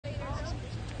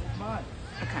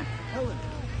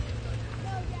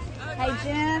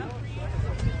Hey, Jen.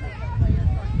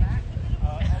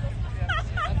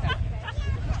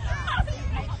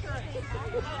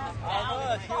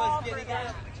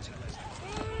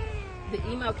 The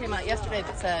email came out yesterday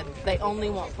that said they only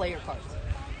want player cards.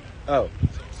 Oh,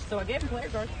 So I gave him player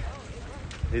cards.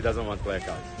 he doesn't want player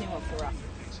cards. He wants the roster.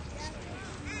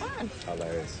 Fine.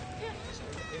 Hilarious.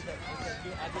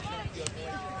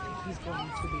 He's going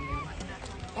to be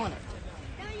on it.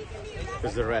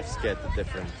 Because the refs get a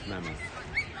different memo.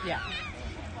 Yeah.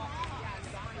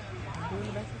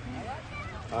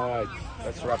 All right,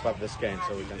 let's wrap up this game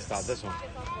so we can start this one.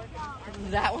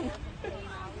 That one?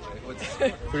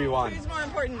 3-1. Who's more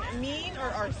important, me or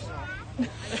Arsenal? Ooh,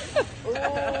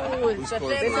 it's a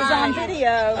This big is on one. video.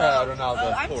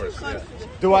 Ronaldo, I'm too close.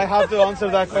 Do I have to answer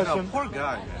that No, question? poor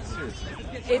guy, man. Seriously.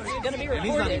 It's going to be And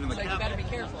he's not recorded, even the so you captain. better be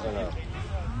careful.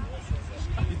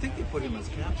 You think they put him as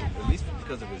captain, at least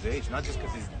because of his age, not just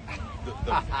because he's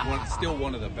still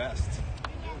one of the best.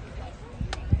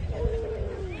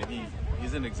 And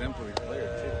he's an exemplary player,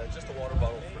 too. Just a water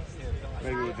bottle.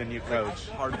 Maybe with the new coach.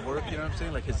 Hard work, you know what I'm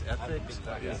saying? Like his ethics.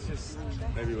 It's just,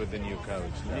 Maybe with the new coach.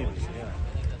 yeah.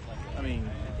 I mean,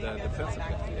 the defensive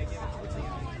captain. He's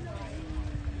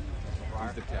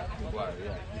the captain. Maguire,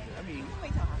 yeah. I mean,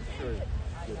 sure.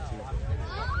 Good too.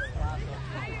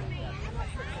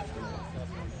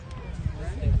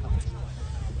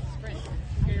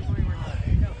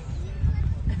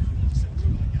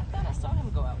 I thought I saw him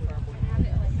go out for a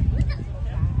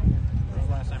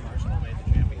Last time Arsenal made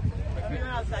the champions. We were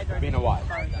outside during Been a while.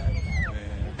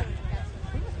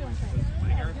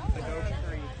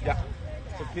 Yeah.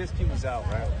 So PSG was out,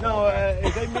 right? No,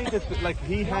 they made it like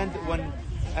when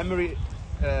Emery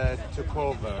took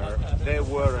over, they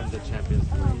were in the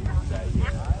Champions League that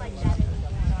year,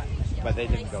 but they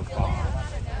didn't go far.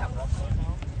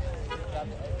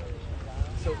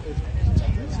 So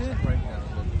who's in right now?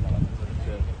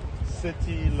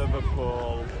 City,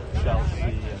 Liverpool, Chelsea,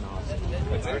 and Arsenal.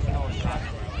 That's it?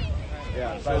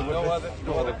 Yeah, So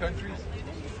no other countries?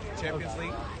 Champions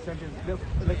League?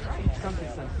 Like each country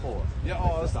sent 4. Yeah,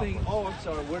 I was thinking, I'm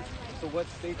sorry, so what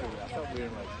stage are we at? I thought we were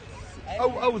in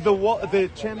like... The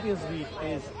Champions League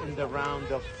is in the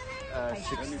round of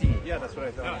 16. Yeah, that's what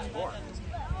I thought. No, it's 4.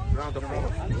 Round of 4.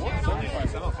 It's only 5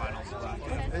 semifinals.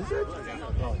 Is it?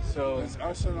 So It's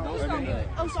Arsenal, Oh,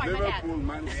 sorry, my bad. Liverpool,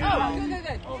 Man City. Real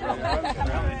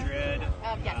Madrid,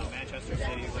 Manchester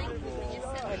City, Liverpool.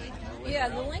 Yeah,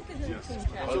 the link is in the team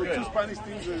chat. So 2 Spanish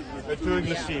teams. They're doing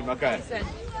the team, okay. He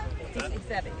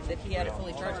said that he had it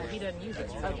fully charged, but he doesn't use it.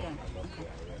 Okay.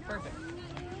 Perfect.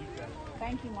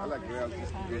 Thank you, I like Mark.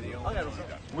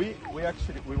 Real.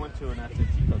 We went to an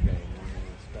Atletico game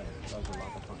in Spain. That was a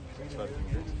lot of fun. So,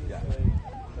 yeah.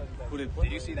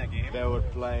 Did you see that game? They were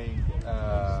playing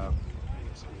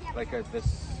this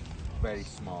very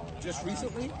small. just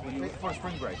recently? For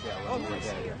spring break, yeah. When we were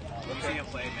there, yeah. Did you see him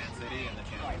play Man City in the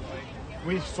Champions League?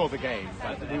 We saw the game,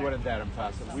 but we weren't there in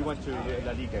person. We went to the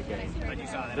La Liga game But you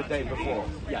saw that the on day TV? before.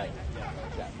 Yeah.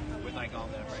 With like all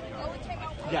the red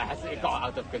cards. Yeah, it got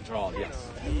out of control, yes.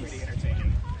 Pretty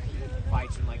entertaining.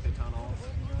 Fights in like the tunnels.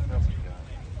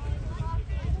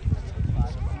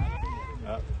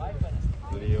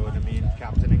 Leo and Amin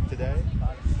captaining today.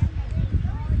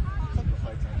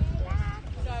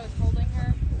 So I was holding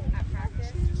her at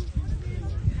practice.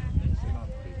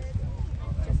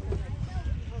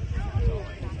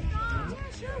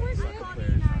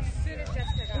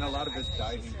 And a lot of it's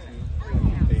diving too.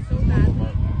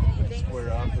 They square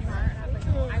up and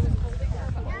I was holding her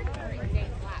in her day's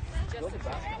lap just to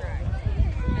touch her.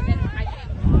 And then I think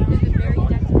the very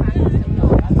next practice,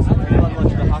 Anyone watch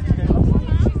the Hawks game?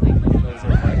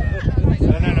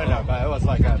 No, but it was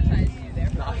like a...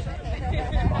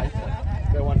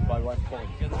 They won by 1 point.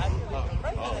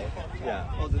 Yeah.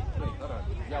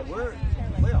 yeah, we're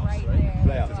playoffs, right?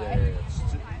 Playoffs, yeah.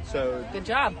 So Good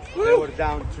job. they were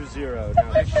down 2-0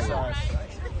 now.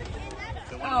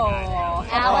 Oh,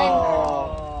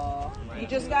 Alan. You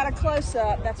just got a close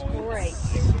up. That's great.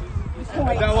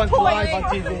 That one's live on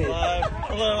TV.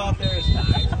 Hello out there.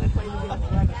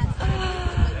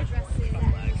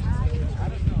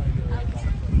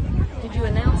 Did you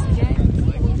announce the game?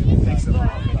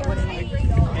 What do you mean?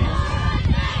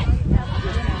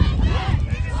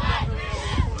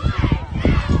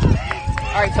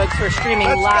 All right, folks, we're streaming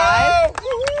live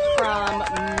from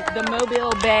the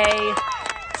Mobile Bay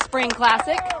Spring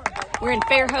Classic. We're in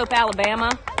Fairhope, Alabama.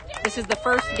 This is the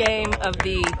first game of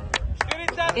the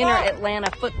Inter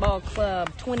Atlanta Football Club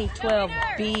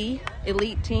 2012B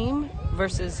Elite Team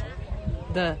versus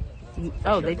the,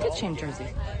 they did change jerseys,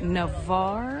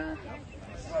 Navarre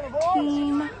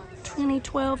team,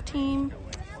 2012 team.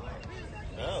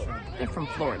 They're from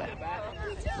Florida.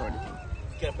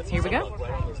 Here we go.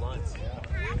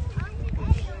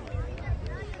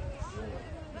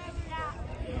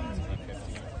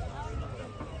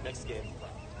 Next game.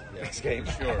 Next game,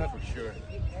 sure, for sure.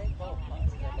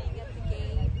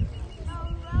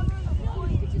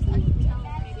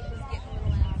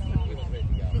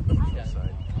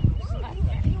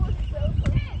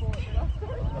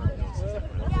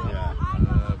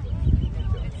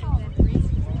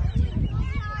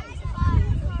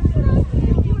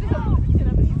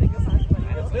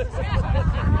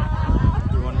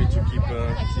 Do you want me to keep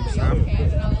Sam?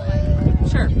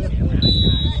 Sure.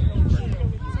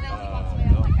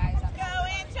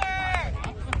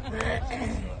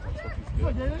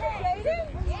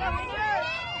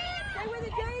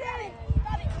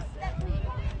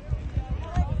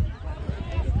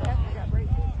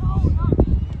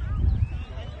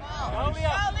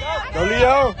 Go,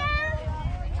 Leo!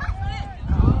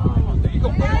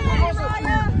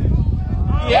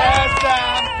 Yes,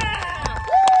 Sam!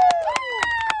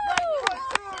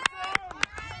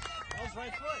 That was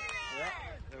right foot.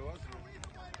 Yeah, it was.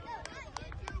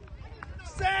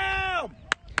 Sam!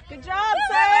 Good job,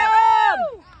 Sam!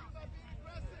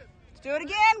 Let's do it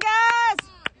again, guys.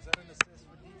 Is that an assist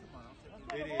for D? Come on, I'll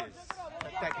take it. It is.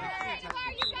 Technically.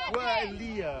 Well,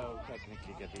 Leo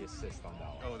technically get the assist on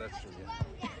that one. Oh, that's true,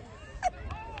 yeah.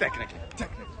 Technically.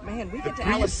 Man, we The get to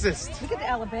Alabama. pre-assist. We get to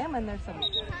Alabama and there's some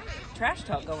Trash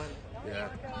talk going. Yeah.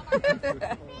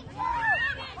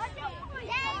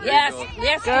 Yes,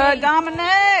 yes. Good,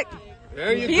 Dominic.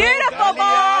 There you Beautiful go.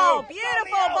 ball. Leo.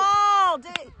 Beautiful ball.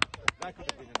 That could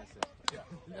have been an assist.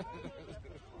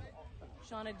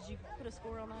 Shauna, did you put a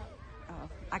score on that? Oh,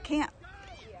 I can't.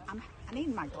 I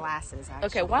need my glasses, actually.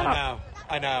 Okay, why not?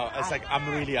 I know. It's like I'm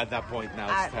really at that point now.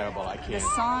 It's terrible. I The can't.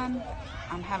 sun,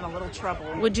 I'm having a little trouble.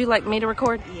 Would you like me to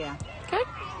record? Yeah. Okay.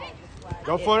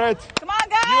 Go for it. Come on,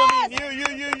 guys.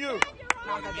 You.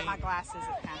 I'll go get my glasses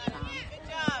at halftime. Good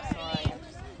job. Sorry.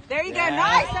 There you go.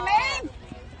 Nice, Amin.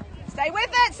 Stay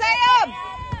with it, Sam.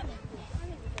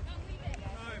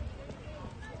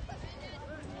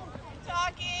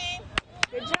 Talking.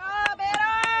 Good job,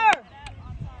 Eder.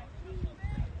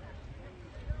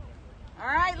 All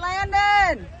right,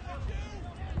 Landon.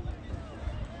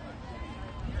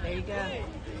 There you go.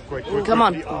 Quick. Come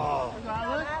on. Oh.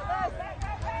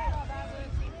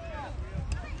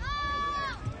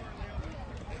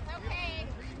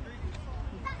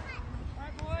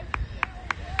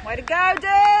 Way to go, D.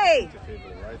 Right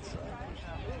side.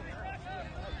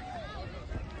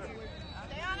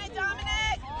 Stay on it,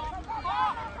 Dominic.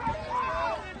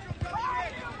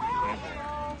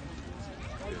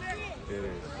 It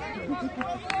is.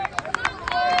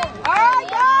 All right,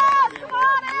 guys. Come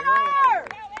on, Eder.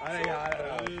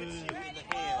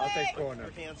 I'll take corner.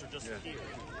 Your hands are just here.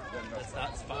 That's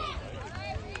That's fine.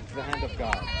 It's the hand of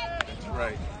God. That's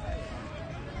right.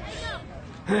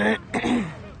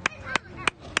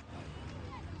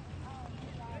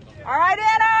 All right,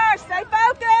 Eder. Stay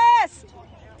focused.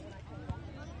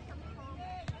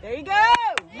 There you go.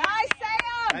 Nice,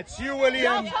 Sam. That's you,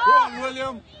 William. Go, Go on,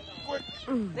 William. Quick.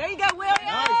 There you go, William.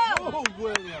 Nice move,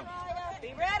 William.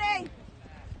 Be ready.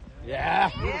 Yeah.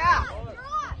 Yeah.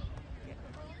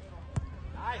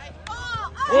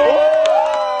 Oh!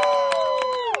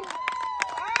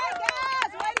 All right,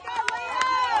 guys. Way to go, Leo.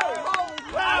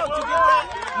 Wow, did you get that?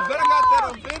 You better got that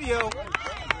on video.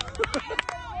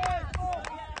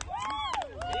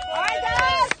 All right,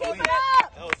 guys. Keep it up.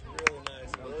 That was really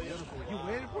nice. William. You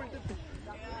waited for it to...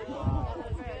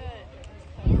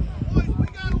 Boys, we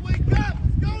gotta wake up.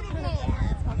 Let's go to ball.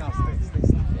 Oh, no, stay.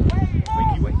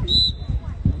 Wakey.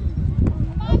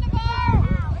 On the bar!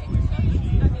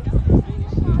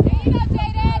 There you go,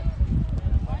 Jaden!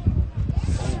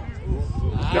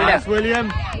 Nice, William.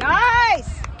 Nice.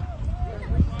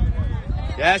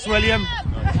 Yes, William.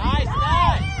 Nice.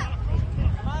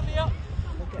 Come on, Leo.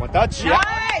 One touch, yeah.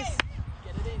 Nice.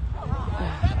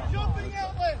 Jumping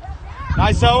outlet.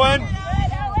 Nice, Owen.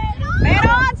 Man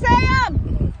on, Sam.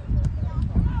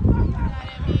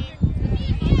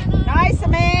 Nice,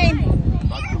 Amin.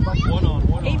 One on.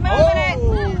 Keep moving it.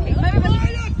 Keep moving.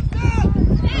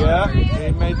 Yeah,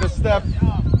 he made the step.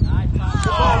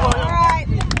 All right.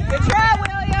 Good try,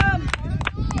 William.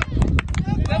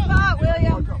 Good thought,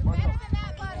 William.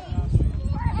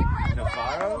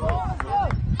 Navarre?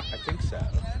 I think so.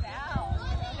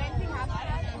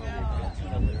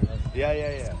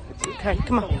 Yeah. Okay,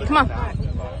 come on.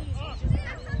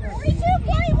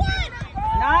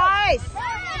 Nice.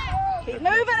 Keep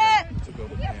moving it.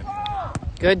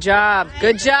 Good job.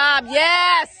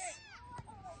 Yes.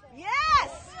 Yes.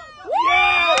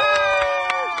 Yeah!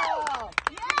 Wow.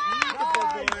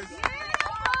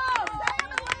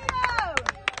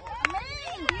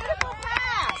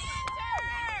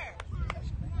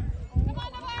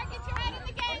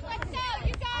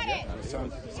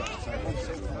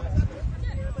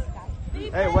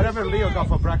 Hey, whatever Leo got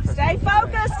for breakfast. Stay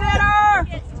focused, Dinner.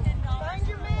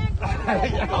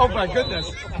 Oh my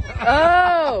goodness.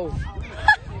 Oh,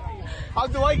 How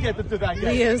do I get into that game?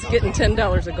 Leo's getting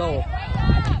 $10 a goal.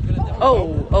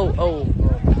 Oh, oh, oh.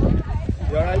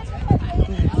 You alright?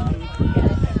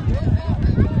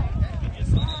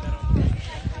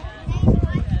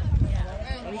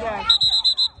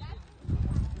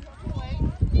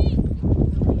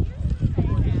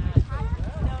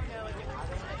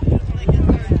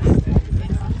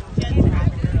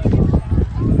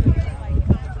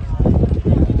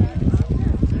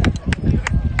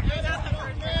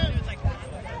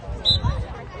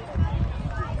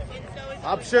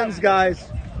 Options, guys.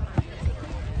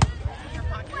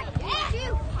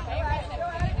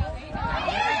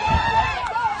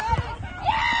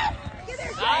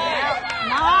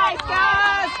 Nice,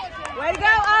 guys. Way to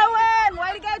go, Owen.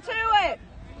 Way to go to it.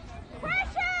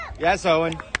 Yes,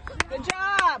 Owen. Good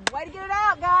job. Way to get it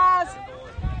out, guys.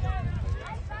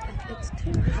 It's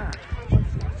too hot.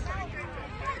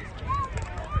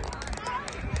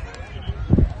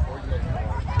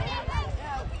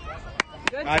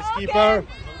 Good Nice talking. keeper.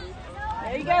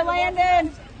 There you go,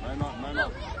 Landon.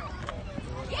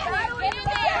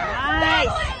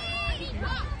 Nice.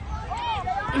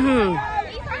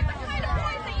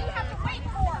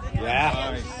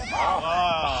 Yeah.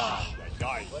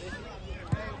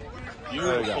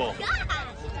 Beautiful.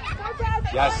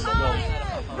 Yes.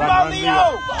 Run,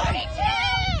 Leo.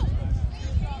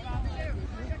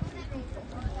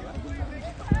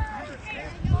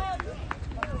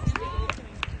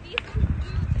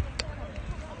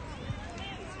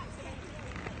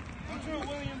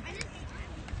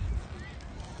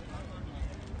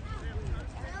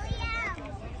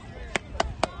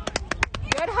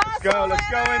 Good hustle. go, let's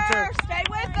go, Inter. Inter. Stay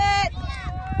with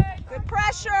it. Good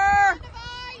pressure.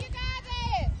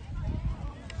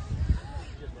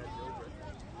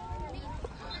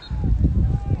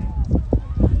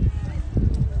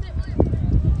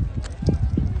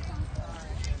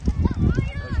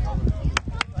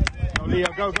 Go, Leo,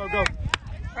 go, go, go.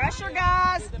 Pressure,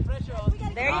 guys.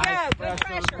 There you go. Good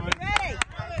pressure. Be ready.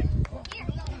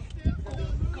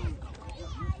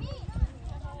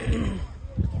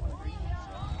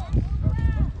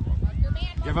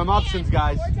 Give him options,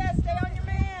 guys. Cortez, stay on your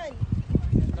man.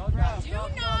 Do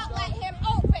not let him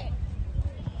open.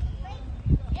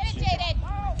 Get it, Jaden.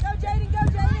 Go, Jaden. Go,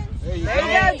 Jaden. There you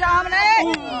go, Dominic.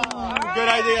 All Good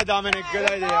right. idea, Dominic. Good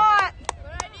idea. Shot.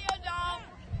 Good idea, Dom.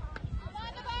 Come on,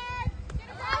 Navarre. Get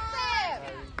aggressive.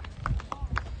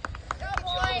 Go,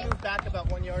 boy. Move back about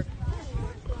 1 yard.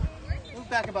 Move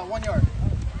back about 1 yard.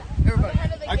 Everybody.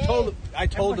 I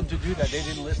told them to do that. They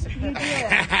didn't listen.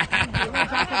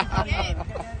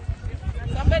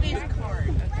 Somebody's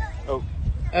card. Oh,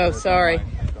 Oh, sorry.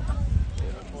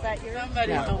 Is that yours?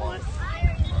 Somebody's No. one.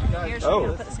 Here's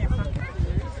Oh. put this in your pocket.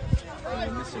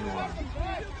 I'm missing one.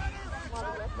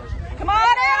 Come on,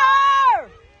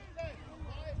 Inter!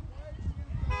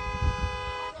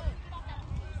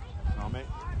 no, mate.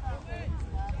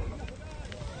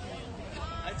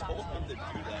 I told them to do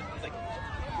that. It's like,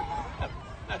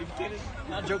 not even kidding.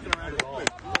 Not joking around at all.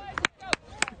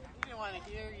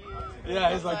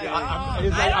 Yeah, he's like,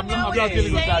 I'm not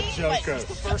dealing with that joker. It's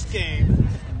the first game.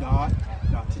 Not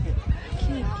to get. Keep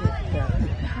it the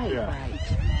height Yeah. right.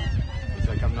 He's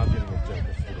like, I'm not dealing with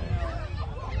jokers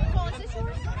today.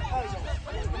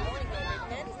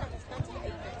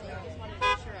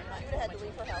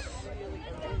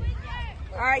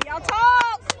 All right, y'all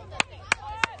talk.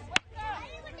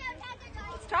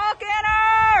 Let's talk,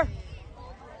 Inter.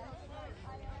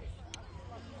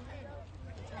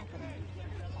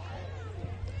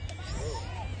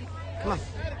 Come on.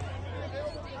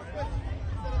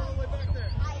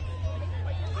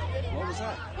 What was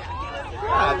that?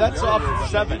 Yeah, that's off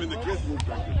 7. Even the kids moved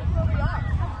back there.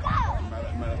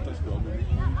 Might have touched the other.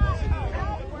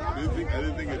 I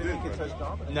didn't think it did.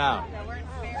 But No.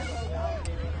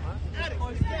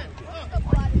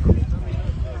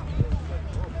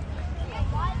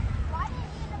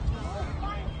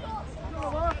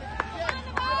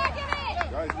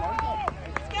 guys, line up.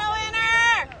 Let's go,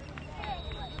 Inter.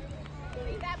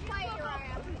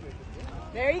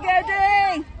 There you go,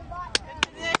 Ding.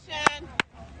 Position.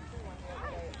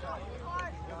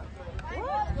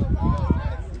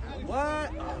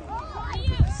 What?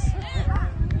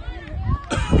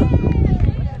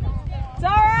 It's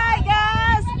all right,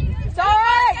 guys. It's all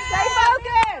right. Stay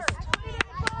focused.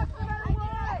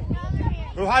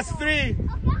 Who has 3?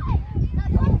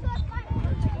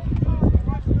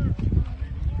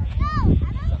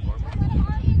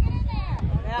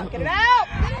 Yeah, get it out.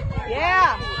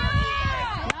 Yeah.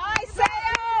 Nice,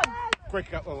 Sam.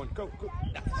 Quick, Owen. Go.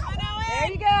 There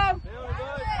you go.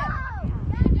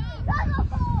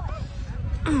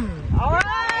 All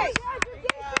right.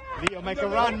 Leo, make a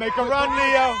run,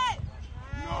 Leo.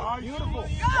 Beautiful.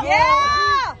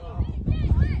 Yeah.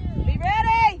 Be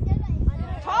ready.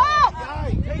 Talk.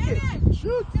 Take it.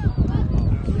 Shoot.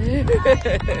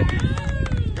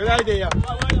 Good idea.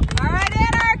 All right,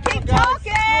 Anna, keep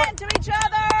talking to each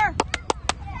other.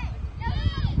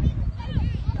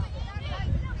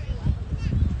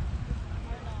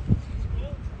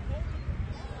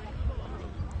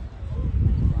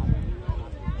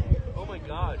 Oh my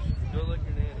gosh, don't look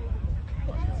your nanny.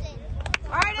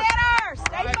 All right, Anna,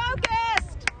 stay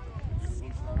focused.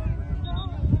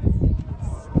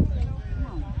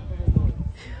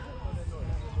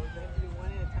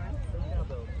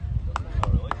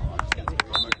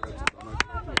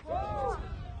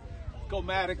 Go,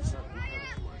 Maddox.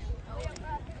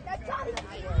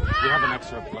 You have an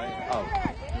extra play. Oh.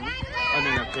 I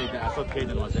mean, Caden. I thought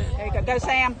Caden was in. There you go. Go,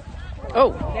 Sam.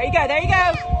 Oh, There you go. There you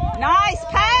go. Nice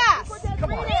pass.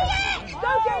 Come on. Go,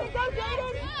 Jaden. Go,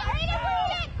 Jaden.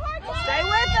 Stay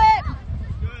with it.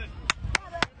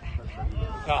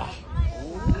 Ah.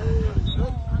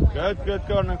 Good.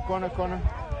 Corner.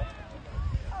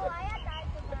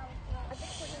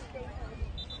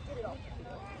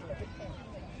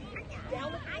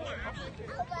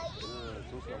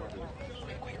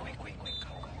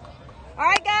 All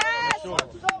right, guys. Sure.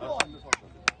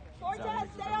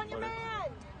 Stay on your man.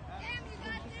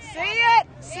 See it.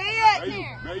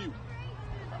 May you.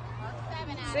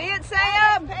 See it,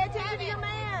 Sam. Pay attention to your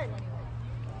man.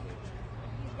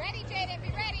 Ready, Jaden, be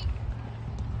ready.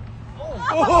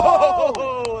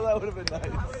 Oh, that would have been nice.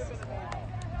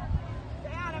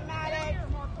 Down him, Maddox.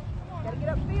 Gotta get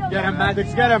upfield. Get him,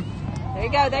 Maddox. Get him. There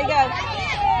you go.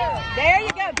 There you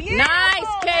go. Beautiful.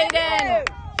 Nice, Caden.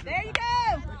 There you go.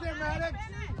 Get Maddox.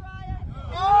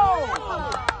 Oh.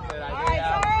 Good All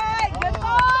idea. right. Good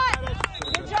thought.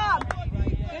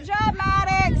 Good job,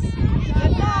 Maddox.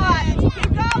 Good thought. Keep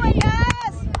going,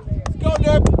 guys. Go,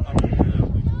 Nip.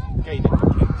 Caden.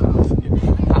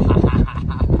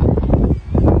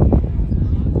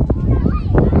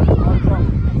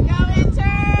 Go,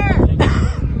 Inter.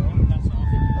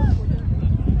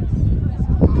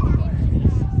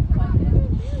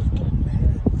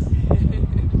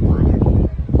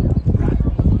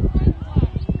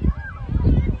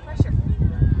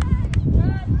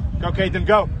 Go, Caden.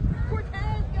 Go.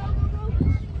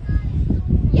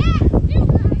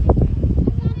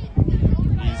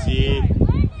 Easy.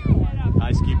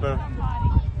 Nice keeper.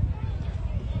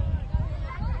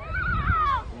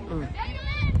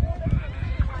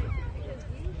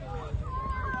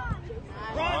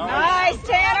 Nice,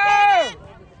 Tanner.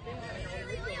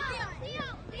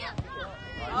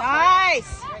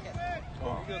 Nice.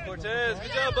 Good, Cortez.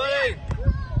 Good job, buddy.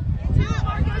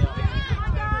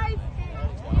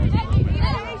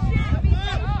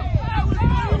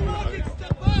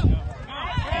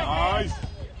 Nice.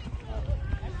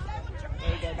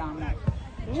 There you go, Dominic.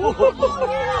 I'll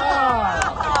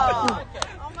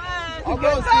Good go,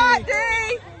 thought, Steve. D.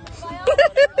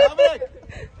 Dominic.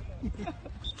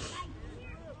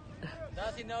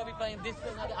 Does he know if he's playing this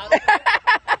one?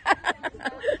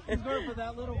 He's going for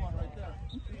that little one right there.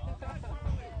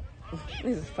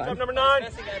 this is fun. Number 9.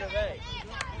 Messing out of A.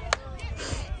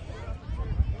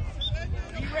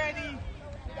 You ready?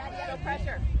 No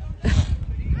pressure.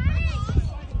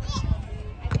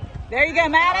 There you go,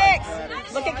 Maddox.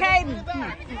 Look at Caden.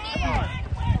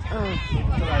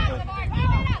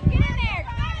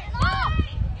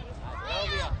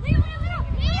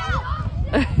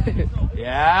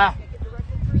 Yeah.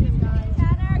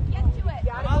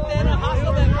 Come on, Tanner.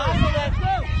 Hustle that.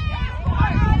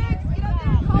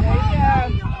 There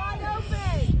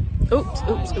you go. Oops.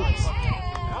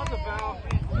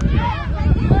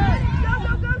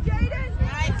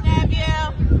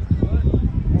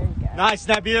 Nice,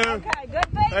 Nabu. Okay, good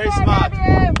thing Very there, smart.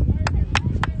 Nabu.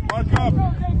 Mark up.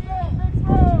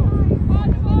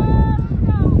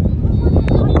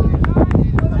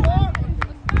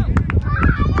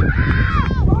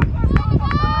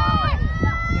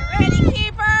 You ready,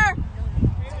 keeper?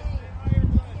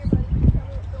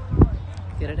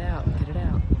 Get it out.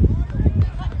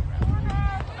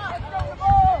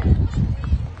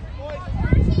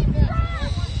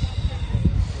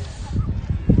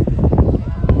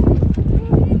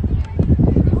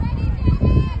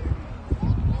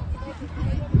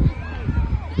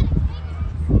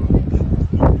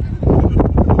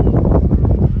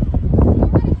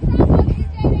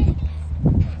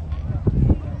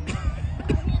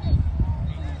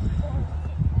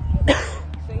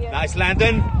 Nice,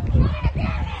 Landon.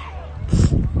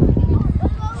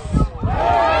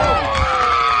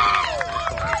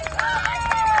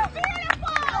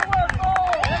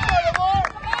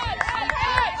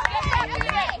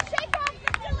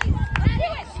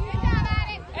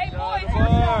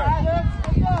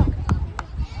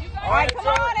 All right, come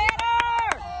on, Anna!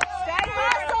 Stay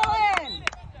hustling!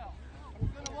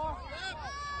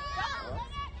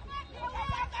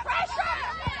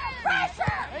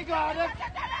 Pressure! They got it!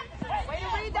 Way to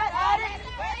read that, Adam!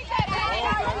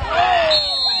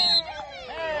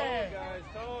 Hey, guys,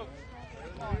 talk.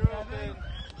 You're open.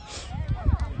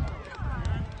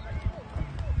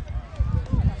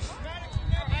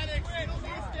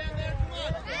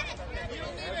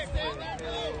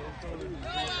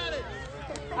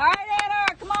 All right, Anna,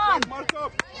 come on!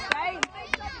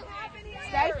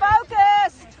 Stay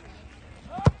focused!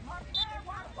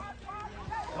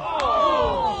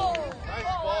 Oh! Nice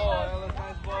ball, Alice.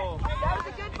 Nice ball. That was a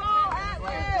good ball,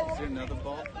 Atlas! Is there another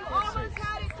ball? You almost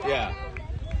had it, Jordan. Yeah.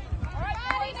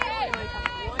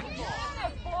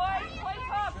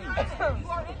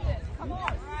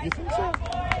 You think so?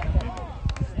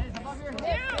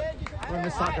 We're in the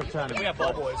soccer tournament. We have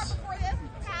ball boys.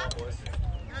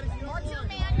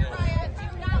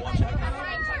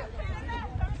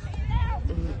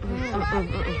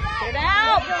 Get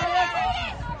out!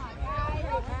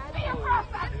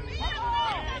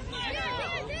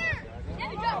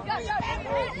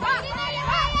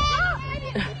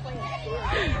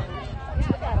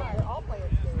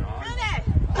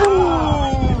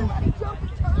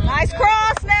 Nice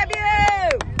cross, Nebu!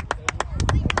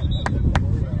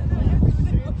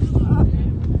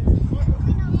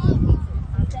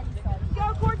 Go,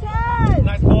 Cortez!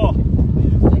 Nice ball.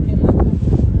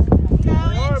 Go,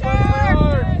 Inter!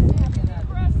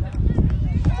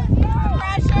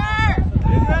 Pressure!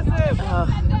 Aggressive.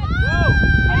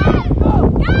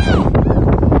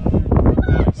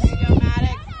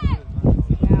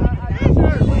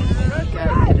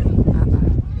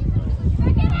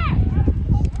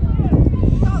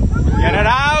 Get it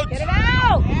out! Get it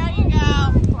out! There you go.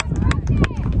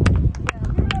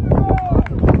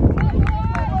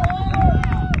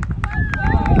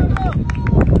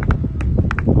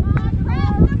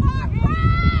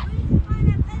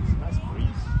 Nice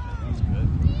breeze. That's good.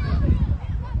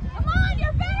 Come on,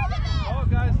 you're better than that! Talk,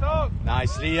 guys, talk.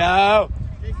 Nice, Leo.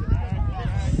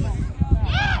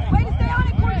 Way to stay on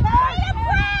it, Cortez!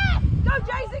 Go,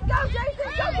 Jason! Go, Jason!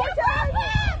 Go, Cortez!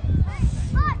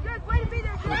 Good, way to be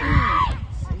there, Jason!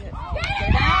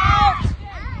 Get out!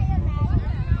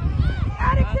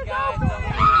 Alex is open!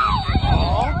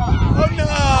 Oh no!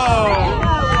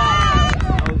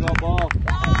 That was our ball.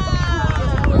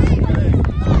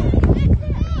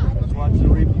 Let's watch the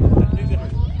replay.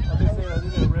 I think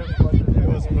they ripped, but He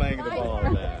was playing the ball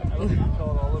there.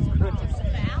 called all those critics.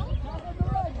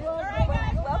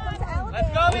 Let's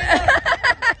go,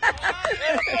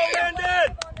 Let's go, Landon!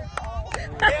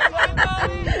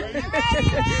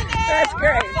 That's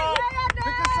great.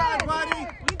 Pick a side, buddy.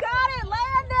 You got it,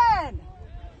 Landon!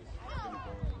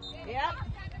 Yep.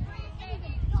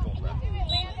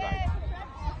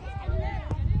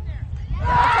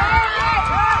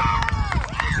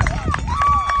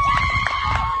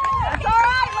 That's all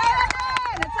right,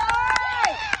 Landon! It's all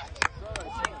right!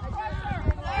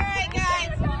 All right,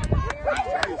 guys.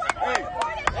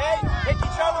 Hey, pick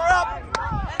each other up.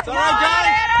 It's all right, guys.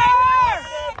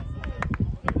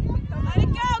 Let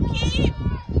it go, keep!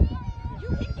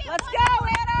 Let's go,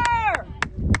 Anna!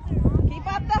 Keep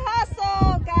up the hustle,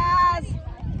 guys!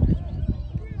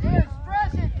 Kids,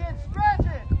 stretch it, kids, stretch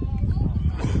it.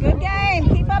 Good game.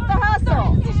 Keep up the hustle.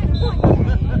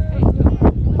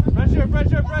 Pressure,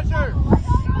 pressure, pressure.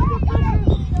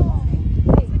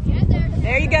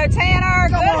 There you go, Tanner.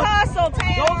 Good hustle,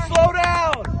 Tanner. Don't slow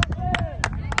down.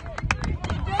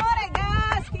 Keep doing it,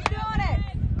 guys. Keep doing it.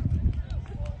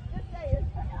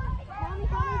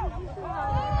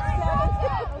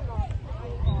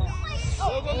 Go,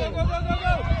 go, go, go, go, go,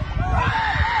 go.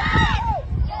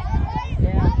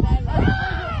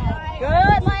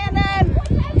 Good, Landon.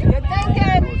 Good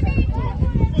thinking.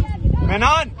 Man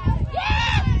on!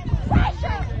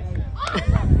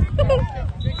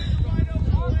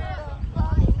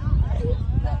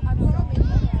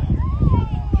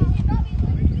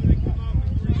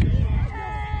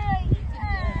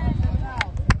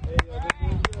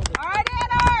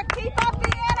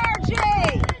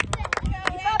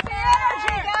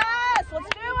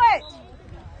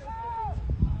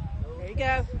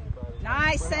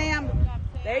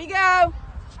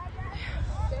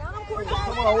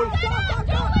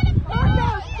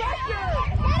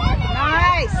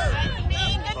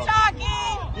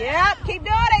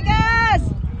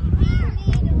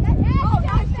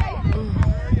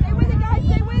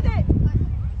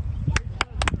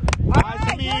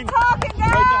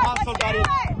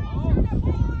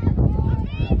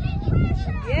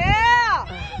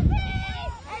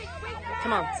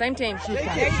 Come on, same team. There you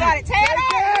got it, Tanner.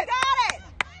 You got it.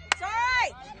 It's all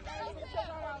right.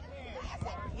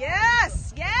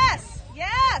 Yes, yes,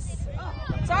 yes.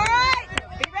 It's all right.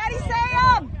 Be ready,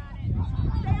 Sam.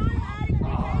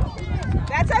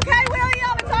 That's okay,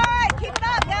 William. It's all right. Keep it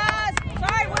up, guys. It's all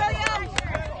right, William.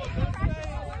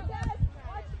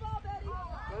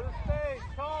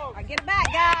 All right, get it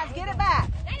back, guys. Get it back.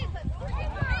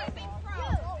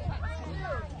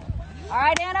 All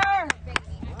right, Anna.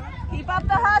 Keep up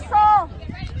the hustle.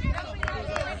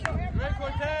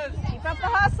 Keep up the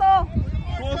hustle.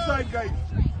 Full side, guys.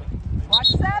 Watch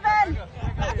 7.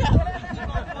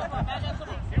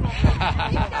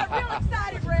 He got real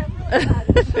excited, Rim.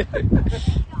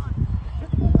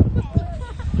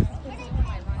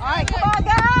 All right, come on,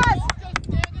 guys.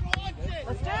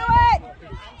 Let's do it.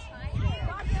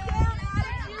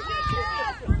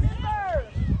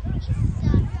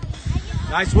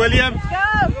 Nice, William. Let's go.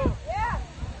 Yeah.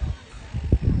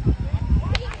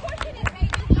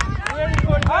 All right,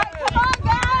 come on,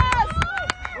 guys.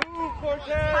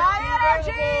 High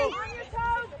energy. On your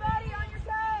toes, buddy. On your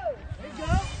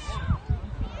toes.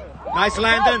 Nice,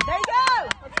 Landon. There you go.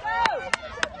 Let's go.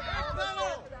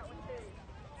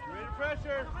 Ready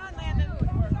pressure. Come on, Landon.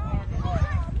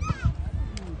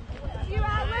 You,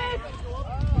 Alex.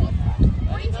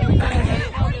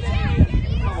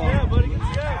 Yeah, buddy, get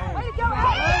set. Way to go,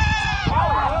 Alex.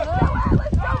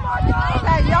 Let's go, Marco.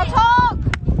 Okay, y'all talk.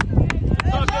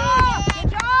 Good job. Good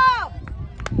job.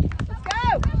 Let's go.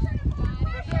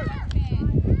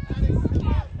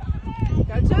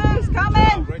 Go twos,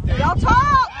 coming. Y'all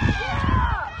talk.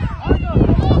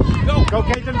 Go,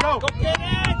 Caden, go. Go get it.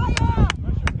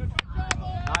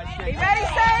 Nice, Be Caden. ready,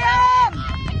 Sam.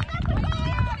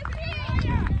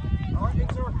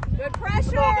 Good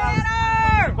pressure,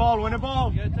 Anna. Ball, win a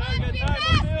ball. Get time, Matilda.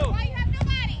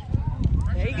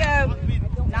 There you go.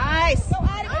 Nice.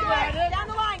 Down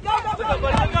the line. Go, go, go. Go,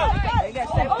 buddy, go. There you go.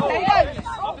 There you go.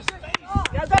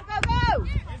 Go, go, go, go.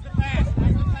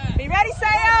 Be ready,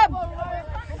 Sam.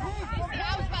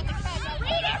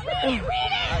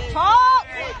 Talk.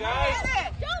 Guys.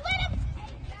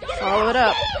 Follow it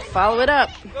up. Follow it up.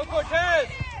 Go, Cortez.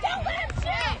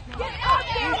 Look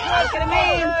at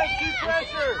him. Keep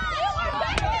pressure.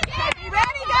 Be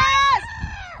ready, guys.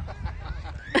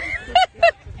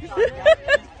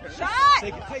 Shot.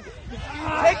 Take it.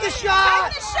 Take the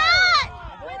shot. Take the shot.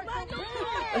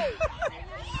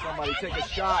 Somebody take a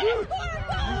shot.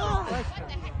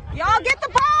 Y'all get the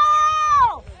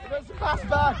ball. There's the pass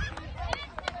back.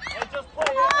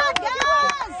 Come on,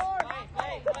 guys.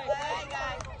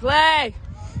 Play.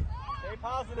 Stay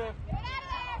positive.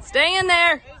 Stay in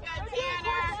there.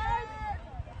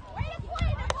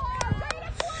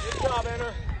 Good job,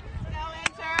 Enter.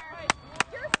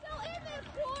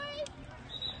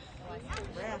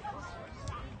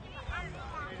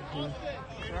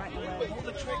 Pull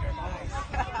the trigger. Nice.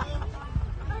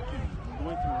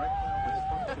 Going through, right?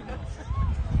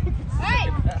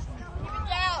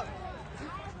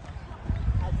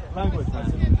 Language, man.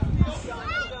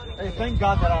 Hey, thank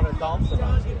God that our dogs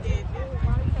around here.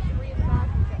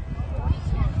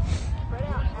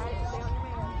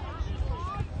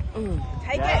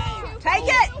 Take it. Take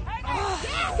it.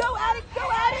 Go at it. Go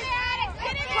at it.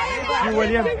 You,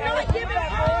 William. Give it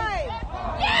time.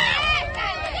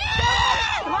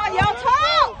 Come on, y'all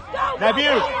talk.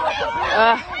 Debut. All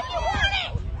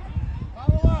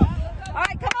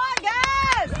right, come on,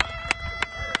 guys.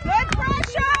 Good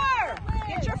pressure.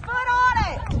 Get your foot on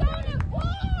it.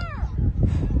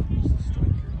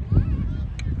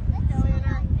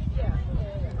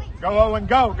 Go, Owen.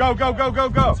 Go, go, go, go, go,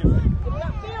 go.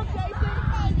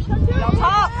 Y'all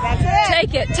talk. That's it.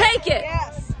 Take it. Take it.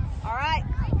 Yes. All right.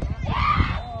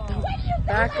 Don't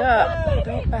back up.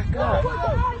 Don't back up.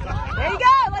 There you go.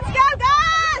 Let's go,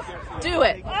 guys. Do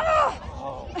it.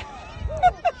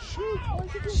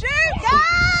 Shoot,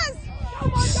 guys.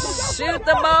 Shoot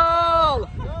the ball.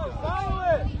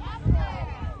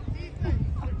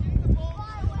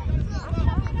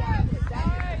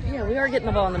 Yeah, we are getting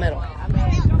the ball in the middle.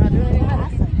 We're not doing anything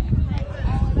about it.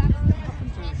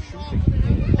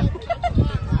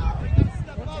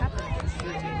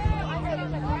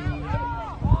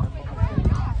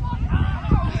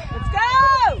 Let's go.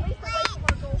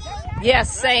 Yes,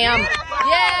 Sam.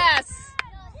 Yes.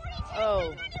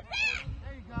 Oh.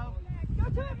 Go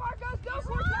to it, Marcos. Go,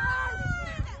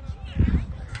 Cortez.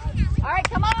 All right,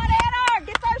 come on, Anna.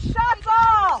 Get those shots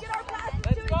off.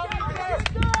 Let's go, Peter.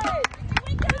 Good.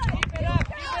 Keep it up. Keep it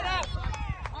up.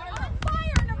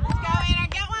 Let's go, Anna.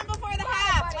 Get one before the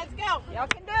half. Let's go. Y'all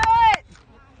can do it.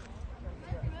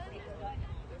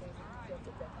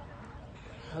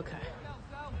 Okay.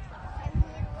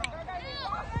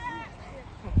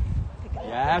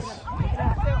 Yes.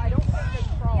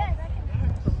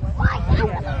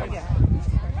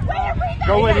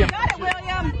 Go, William. You got it,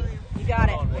 William. You got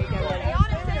it. There you go, William.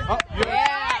 Oh, Yeah.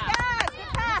 Yes. Good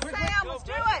pass, Sam. Let's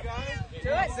do it. Do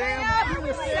it, Sam.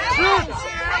 Sam.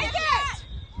 Take it.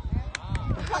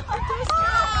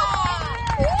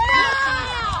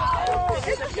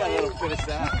 You got a little finish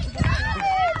that.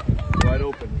 Wide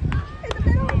open.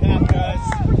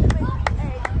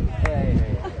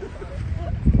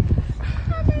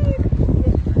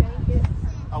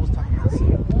 I was talking about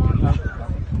Sam.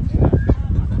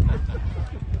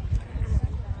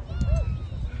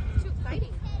 Too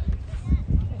exciting.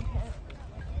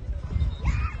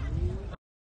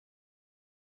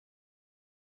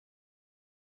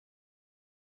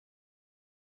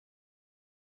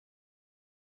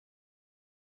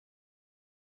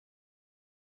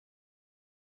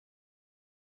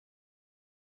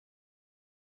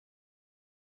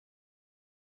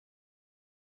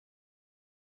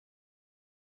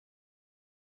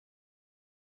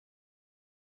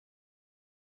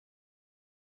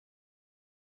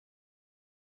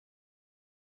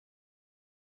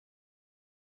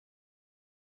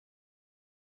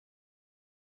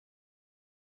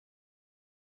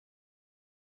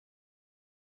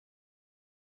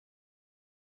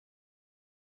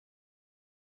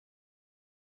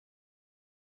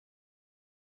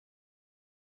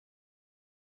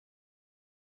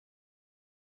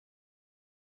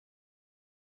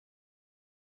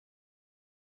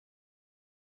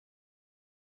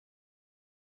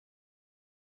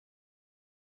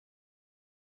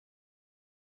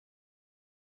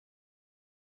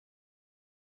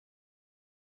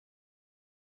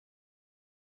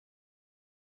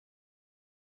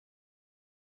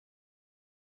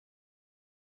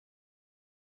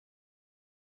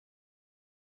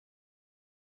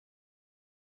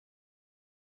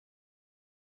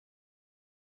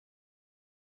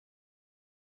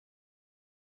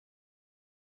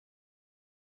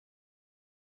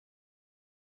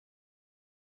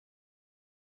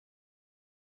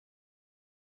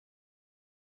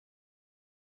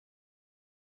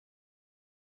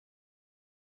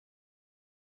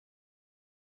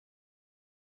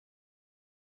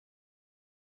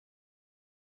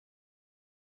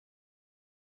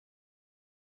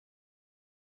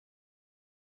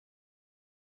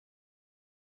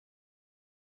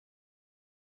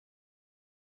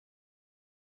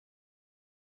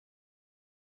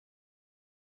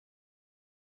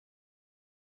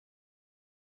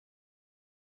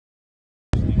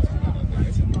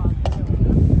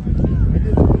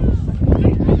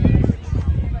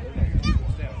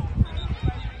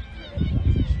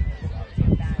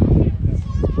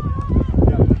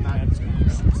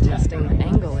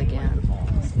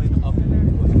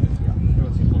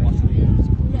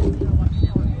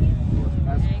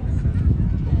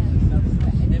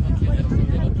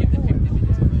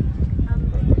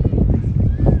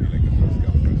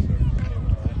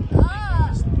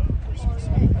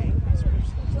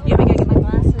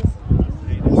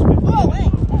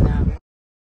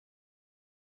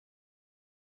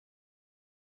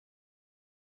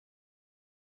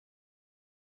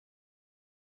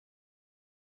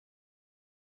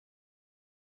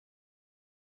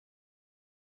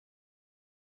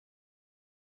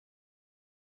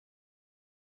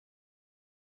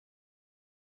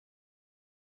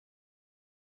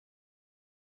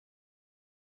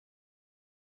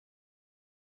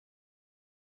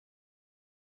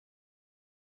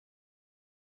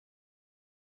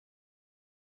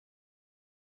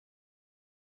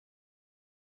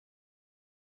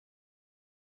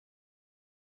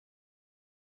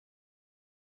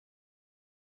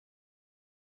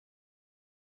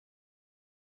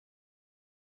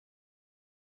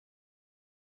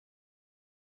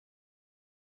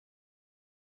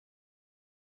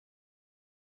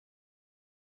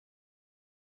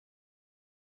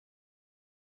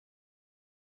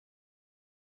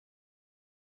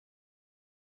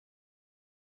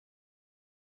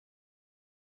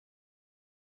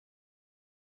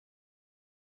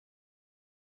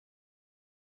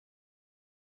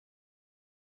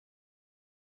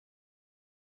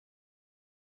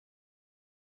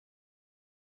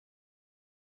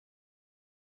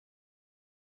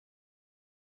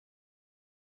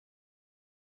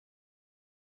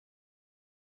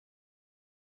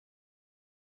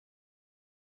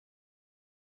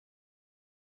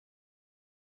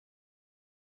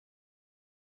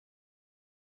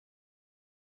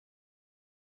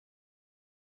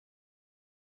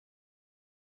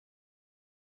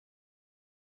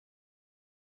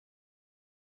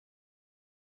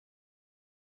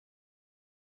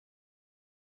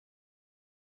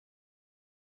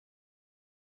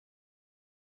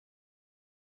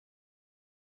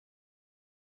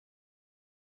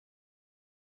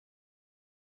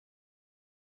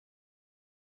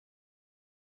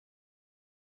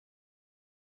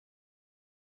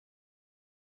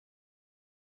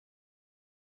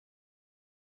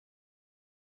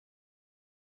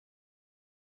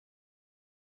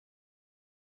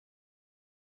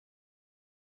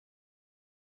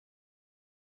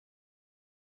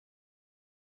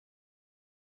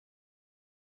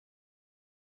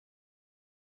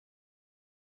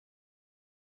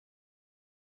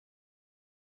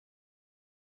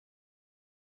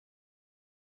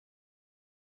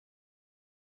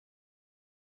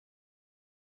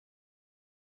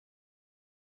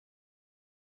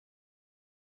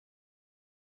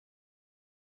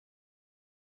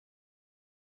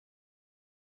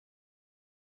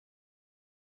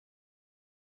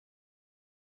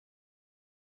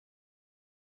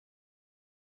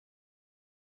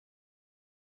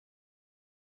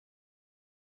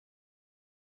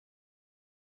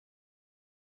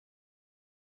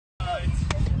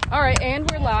 All right, and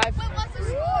we're live.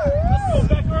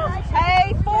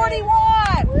 Hey,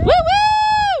 41. Woo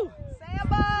woo!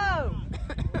 Sambo.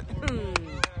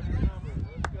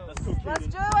 Let's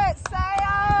do it,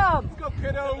 Sam. Let's go,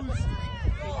 kiddos.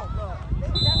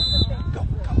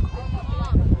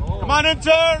 Come on,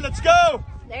 Inter. Let's go.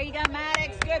 There you go,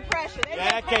 Maddox. Good pressure. There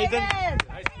Yeah, you go, Caden.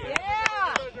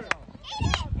 Yeah.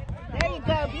 There you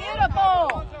go.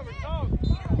 Beautiful.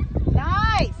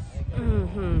 Nice.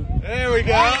 There we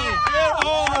go.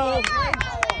 Oh.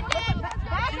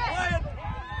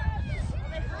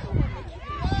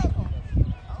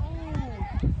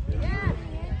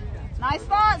 Nice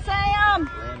thought, Sam.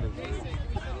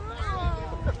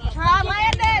 Try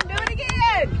landing. Do it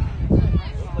again.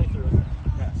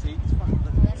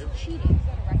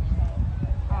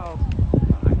 Oh.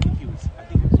 I think he was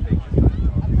fake.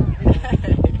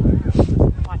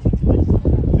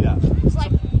 Yeah.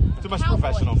 Too much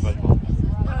professional football.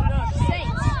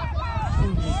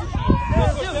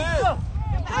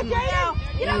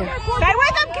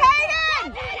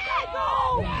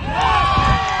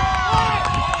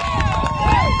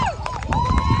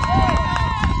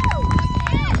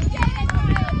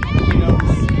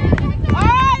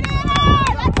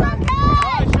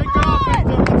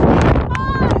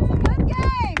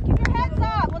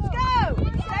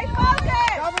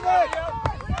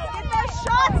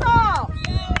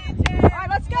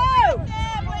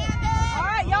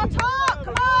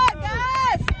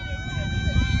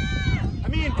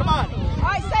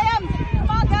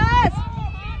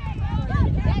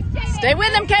 Stay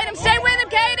with him, Caden! Stay with him,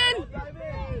 Caden. Stay with him,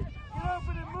 Caden.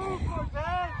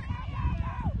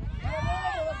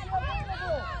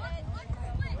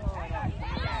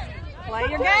 Play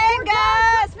your game,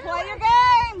 guys. Play your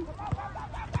game.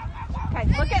 Okay,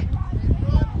 look at.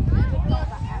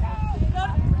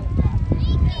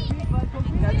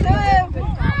 Go two.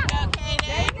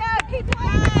 There you go. Keep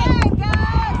playing the game,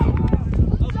 guys.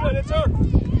 That's good. It's her.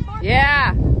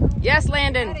 Yeah. Yes,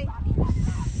 Landon.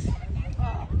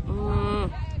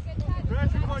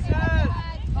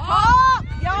 Talk!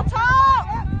 Y'all talk!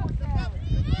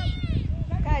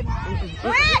 Okay.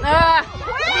 Quick! Man,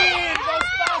 those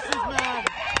passes, man.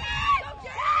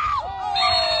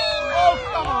 Oh,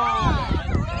 come on.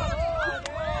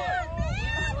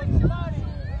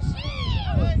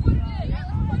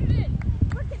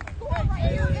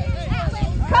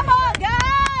 Come on,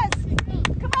 guys!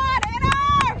 Come on, enter!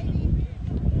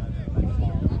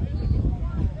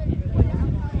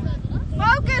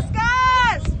 Focus,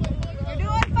 guys! You're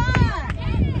doing fine.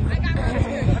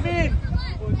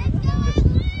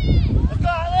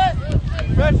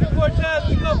 Pressure, Cortez.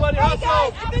 Let's go, buddy. Hey,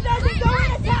 guys, if it doesn't go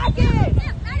in, attack it!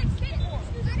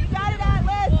 You got it,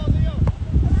 Atlas!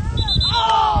 Oh!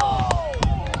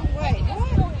 Wait,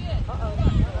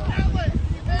 what?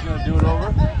 You gonna do it over?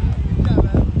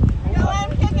 Go and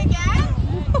kick again?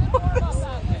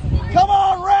 Come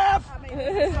on, ref! I mean,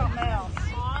 it's something else.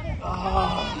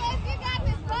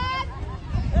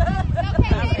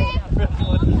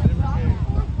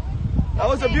 That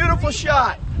was a beautiful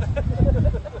shot.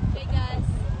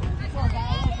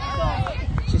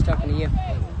 She's talking to you.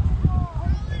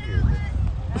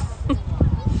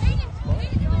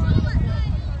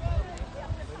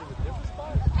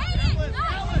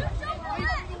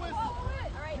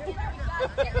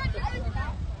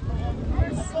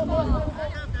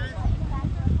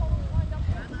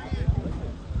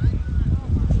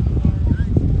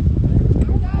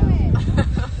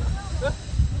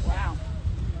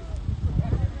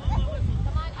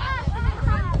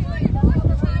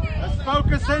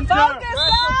 Focus, Inter. Focus,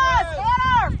 guys!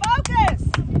 Enter! Focus!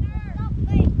 There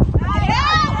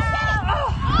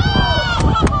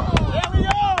we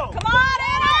go. Come on,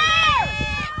 enter!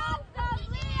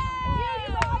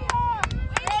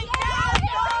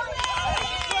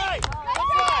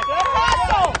 Good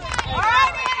hustle! All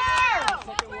right,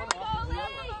 enter!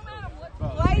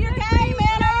 Play your game,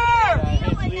 enter!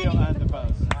 Hit Leo and the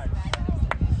post.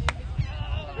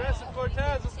 Aggressive,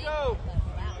 Cortez. Let's go.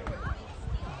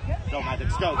 Go,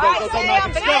 Maddox. Go, All go, right, go, go, Sam,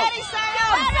 Maddox. be Go. ready, Sam!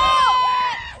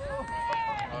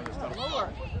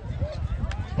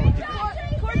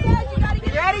 Be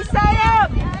ready, Sam!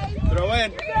 Throw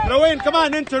in. Throw in. Come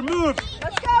on, Inter. Move.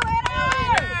 Let's go,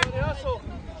 enter! Buddy, hustle.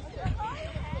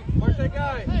 Where's that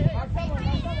guy?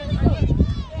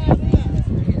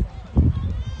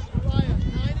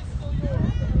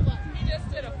 He just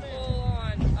did a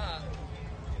full-on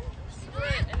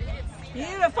sprint and he didn't see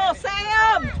Beautiful,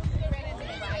 Sam!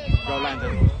 Go,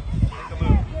 Landon.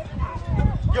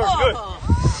 You're good.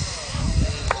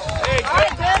 Hey, All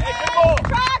right, good. hey, good ball.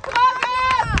 Try, come on,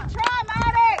 guys! Try,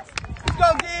 Maddox! Let's go,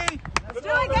 D. Let's do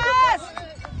it, guys!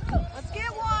 Let's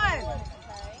get one!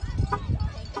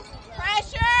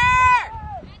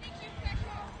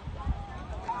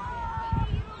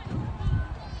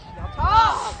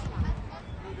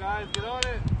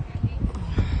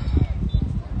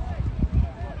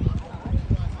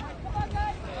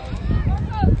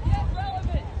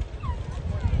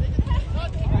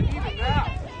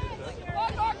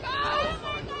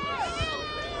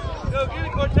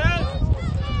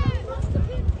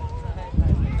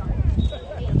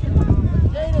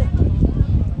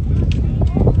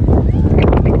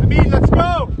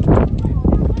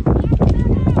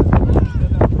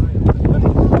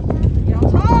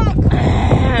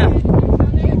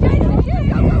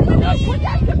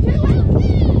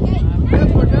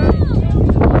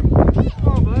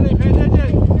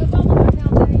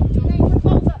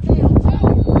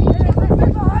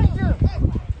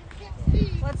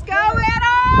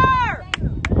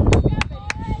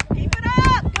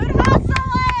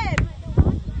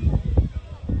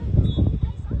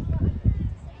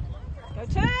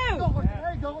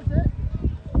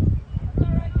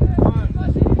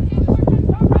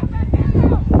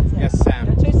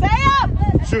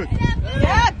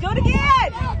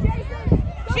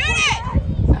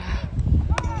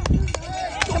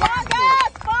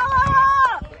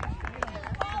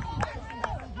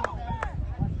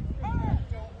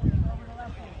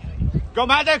 Go,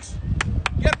 Maddox!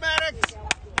 Get Maddox!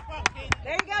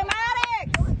 There you go, Maddox!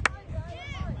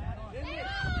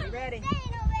 You ready?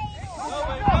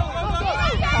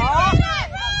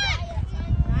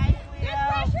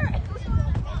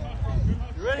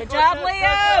 Good job,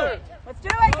 Leo! Let's do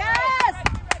it, guys!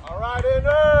 All right, in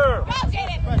there!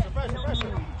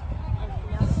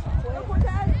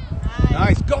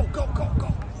 Nice. Go, go, go,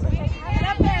 go. Get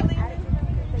up there, Leo.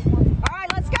 All right,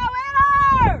 let's go,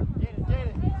 Inner!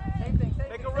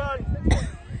 Take a run.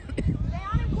 Stay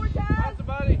on him, Cortez! Pass the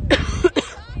body.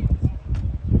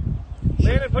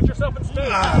 Landon, put yourself in space.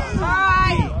 All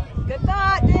right. Good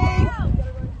thought, D.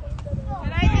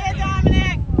 Good idea,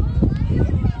 Dominic.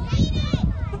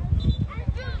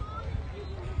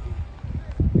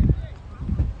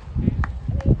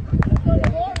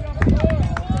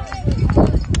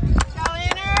 Go,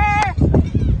 Inner!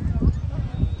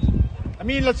 I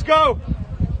mean, let's go!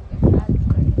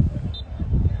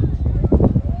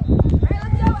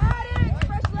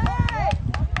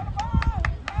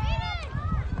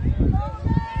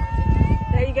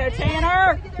 There you go,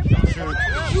 Tanner.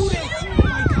 Shoot it. Oh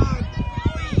my God.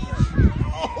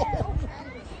 Oh.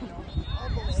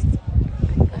 Almost.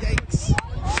 Yikes.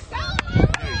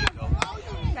 There you go.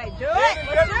 Okay, do it.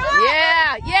 Let's do it.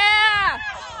 Yeah, yeah.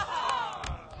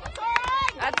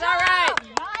 That's That's all right.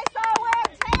 Nice all win,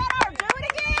 Tanner. Do it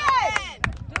again.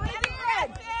 Do it again.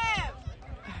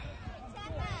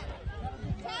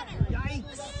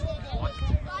 Yikes.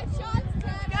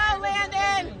 Go,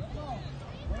 Landon.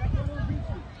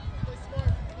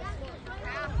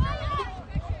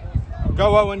 Go,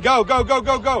 Owen, go, go, go,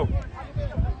 go, go!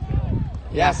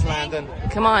 Yes, Landon.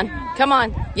 Come on, come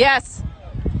on. Yes.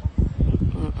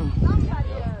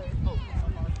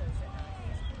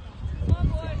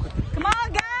 Come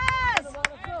on, guys.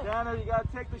 Tanner, you gotta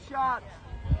take the shot.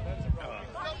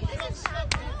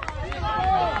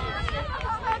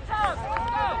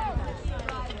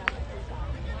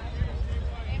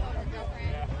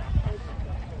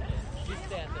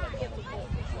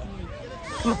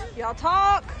 Y'all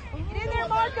talk. Get in there,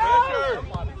 Marco.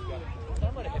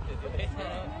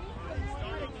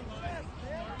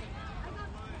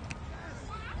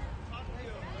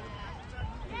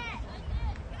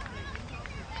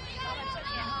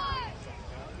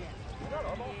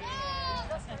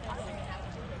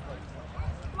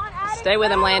 Stay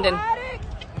with him, Landon.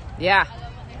 Yeah.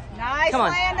 Nice, Come on.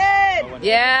 Landon.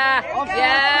 Yeah. There you go,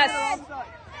 Yes. Landon.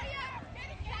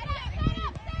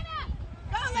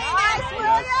 Nice,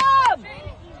 William.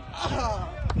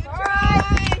 All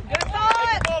right. Good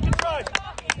thought. Good try.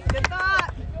 Good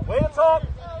thought. Way to talk.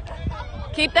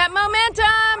 Keep that momentum.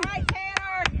 All right,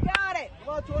 Tanner. You got it.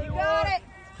 Come on, You 21. got it.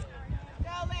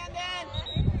 Go, Landon.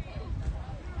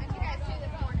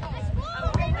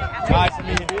 Nice, I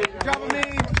mean. Good job,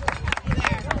 Amin.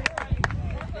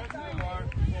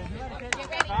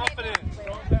 Confidence.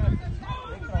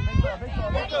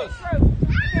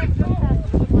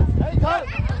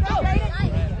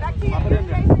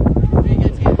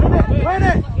 Win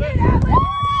it!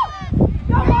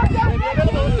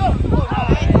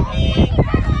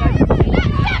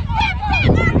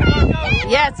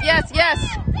 Yes, yes, yes.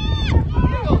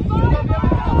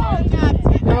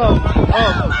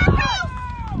 Oh.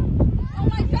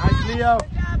 Nice, Leo.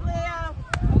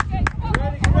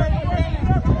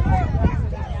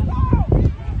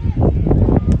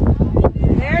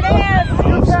 There it is.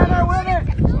 You Tanner, win it!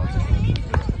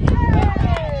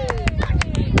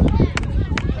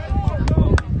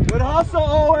 Good hustle,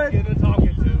 Owen. Get a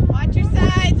talking to. Watch your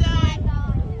sides, Owen.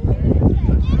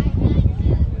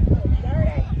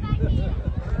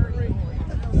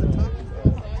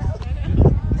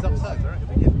 He's upset, right?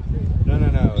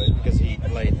 No. It's because he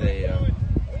played the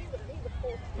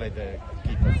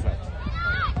keeper flat.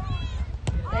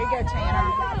 There you go, Tanner.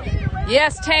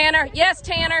 Yes, Tanner. Yes,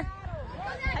 Tanner.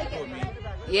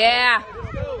 Yeah.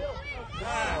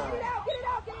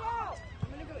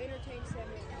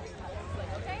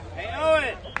 Hey,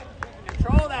 Owen.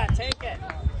 Control that. Take it.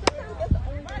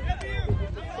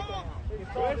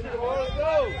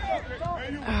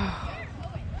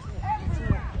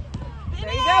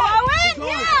 There you go, Owen.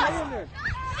 Yes.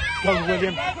 Go,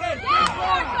 William.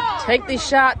 Take these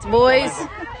shots, boys.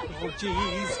 Oh,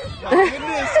 jeez. My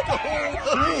goodness.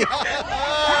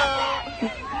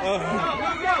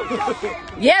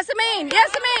 Yes, Amin. Yes,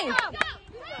 Amin.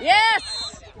 Yes.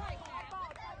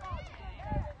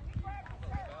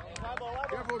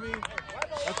 Careful, Amin.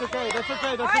 That's okay. That's okay.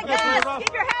 All That's right, okay. guys, Put it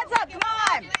keep your heads up. Come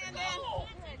on.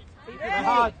 up.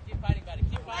 Hard.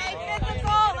 Hey,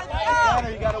 physical. Let's go. Tanner,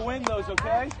 you gotta win those,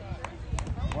 okay?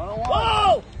 One-on-one.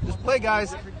 Whoa! Just play,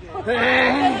 guys.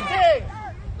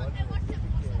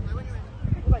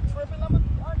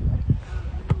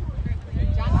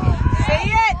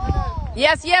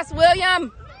 Yes, yes,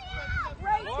 William.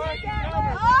 Great kick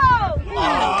out. Oh, yeah.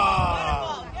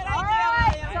 All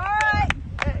right, it's all right.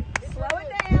 Slow it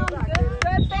down.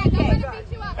 Good thinking.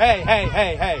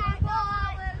 Hey.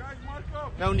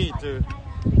 No need to.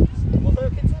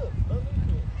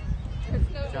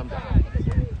 Calm down.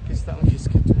 Questa non riesce to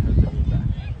hurt the knee back.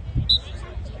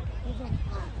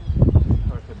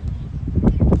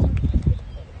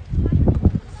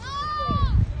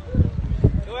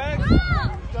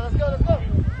 Let's go.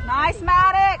 Nice,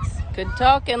 Maddox. Good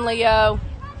talking, Leo.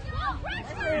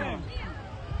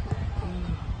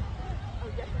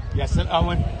 Yes, and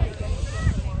Owen.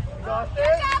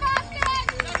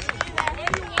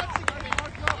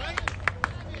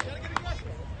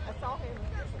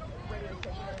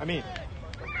 I mean,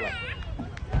 what?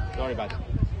 Sorry about that.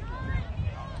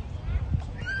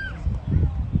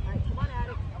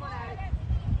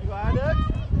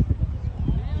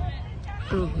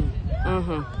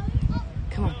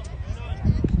 Come on.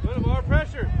 Good, more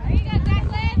pressure.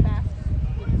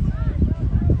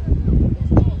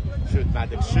 Shoot,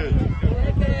 Maddox, shoot.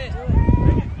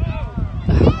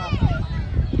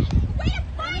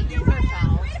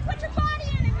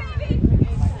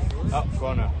 Oh,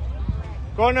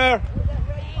 corner.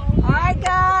 All right,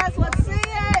 guys, let's see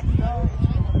it.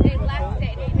 They left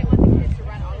it. They didn't want the kids to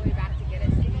run all the way back to get it.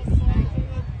 So he smacked it.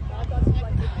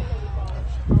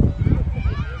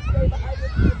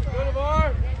 Good,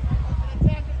 Navarre.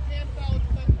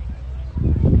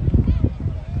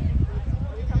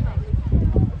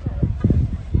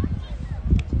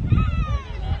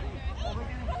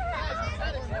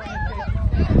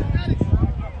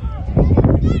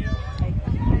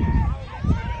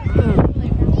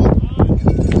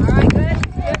 All right,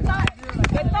 good thought.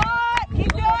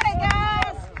 Keep doing it,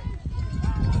 guys.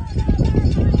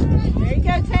 There you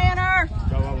go, Tanner.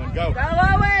 Go, Owen, go. Go,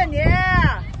 Owen.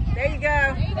 Yeah. There you go.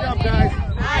 Good job, guys.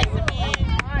 Nice. All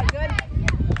right,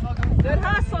 good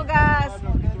hustle, guys. He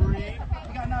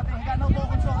got nothing. He got no ball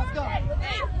control. Let's go.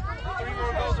 3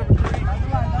 more goals over 3.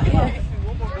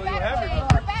 One more goal, you'll have it.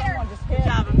 Good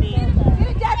job, Amin.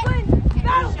 Get it, Declan.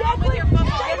 Go, Declan.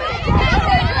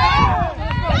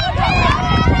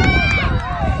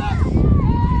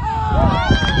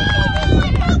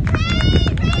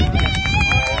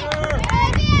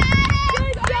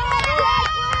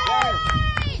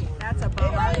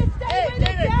 Stay with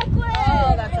it,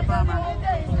 Declan. That's a bummer. Oh,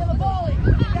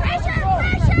 that's a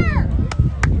bummer.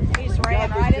 He just ran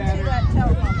right into that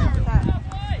telephone. Look at that.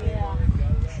 Yeah.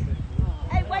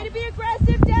 Hey, way to be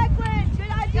aggressive, Declan.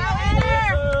 Good idea,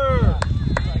 Heather.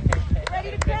 Ready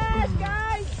to pass,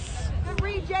 guys. Good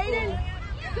read, Jaden.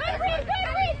 Good read.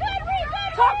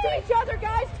 Talk to each other,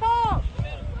 guys. Talk.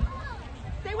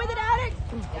 Stay with it, Addict.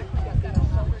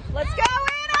 Let's go,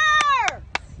 Inner.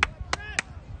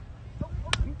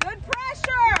 Good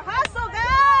pressure. Hustle,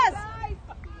 guys.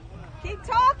 Keep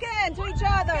talking to each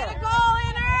other. Get a goal,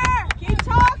 Inner. Keep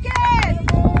talking.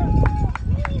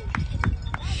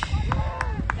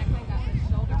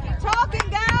 Keep talking,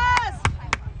 guys.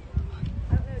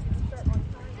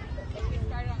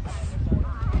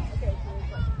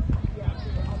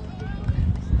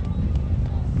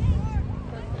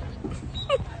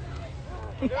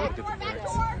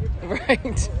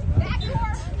 Right.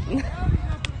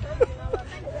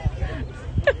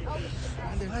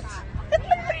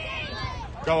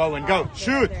 Go, Owen, go.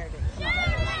 Shoot.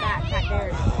 Back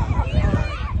there.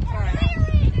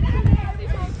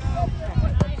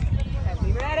 Be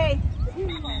ready.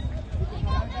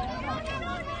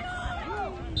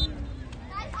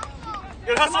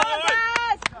 Good Come hustle, on, Owen.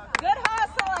 guys. Good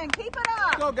hustling. Keep it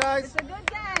up. Go, guys. It's a good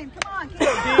game. Come on, keep it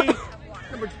up. D,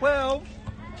 number 12.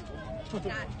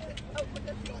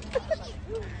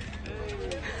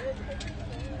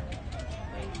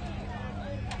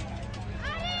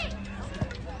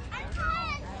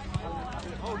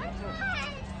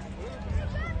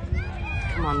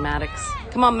 Come on, Maddox.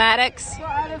 Come on, Maddox.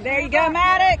 There you go,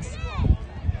 Maddox.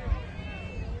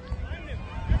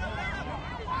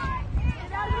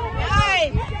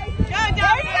 Nice. Go,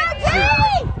 Joey.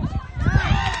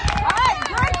 All right,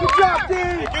 great Good job, D.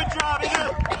 Good job, Ina.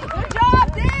 Good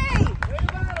job, D.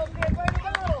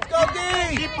 Go, D.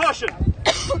 Keep pushing.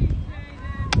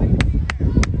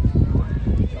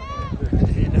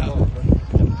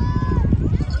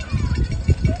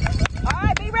 All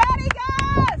right, be ready,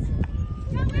 guys.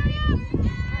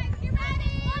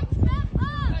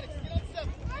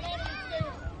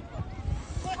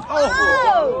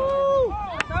 Oh!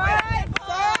 All right,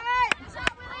 all right.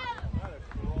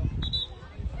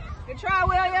 Good try,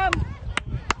 William.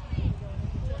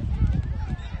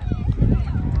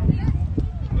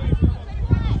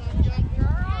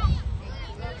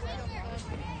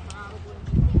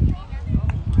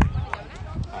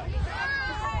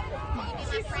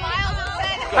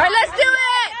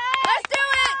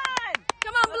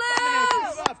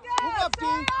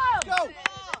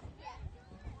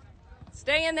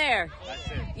 Stay in there. That's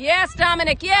it. Yes,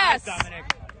 Dominic, yes. Nice, Dominic.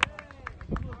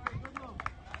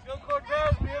 Go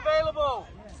Cortez, be available.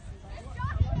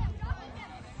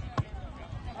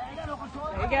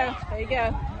 There you go. There you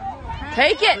go.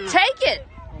 Take it, take it.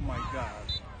 Oh my God.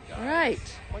 All right.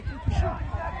 Good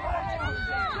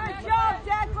job,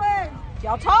 Declan.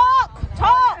 Y'all talk.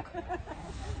 Talk.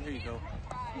 There you go.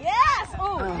 Yes.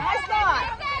 Ooh, nice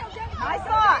thought. Nice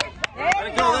thought. There Let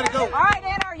it you go, let it go. All right,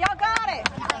 Anna, y'all got it.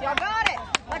 Y'all got it.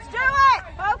 Let's do it.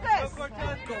 Focus.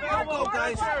 Cortez, be Go, available.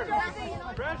 guys.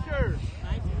 Pressure.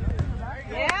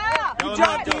 Yeah. Good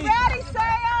job, job, D. Ready,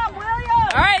 Sam. William.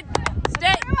 All right.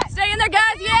 Stay in there,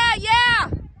 guys. Yeah, yeah.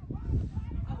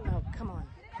 Oh, come on.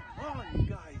 Oh, you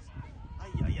guys. Ay,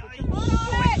 ay, ay. Do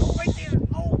it. Right there.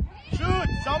 Oh. Shoot,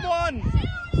 someone.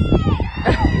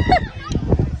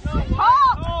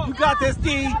 Talk. You got this, D.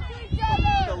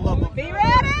 The love of Be ready.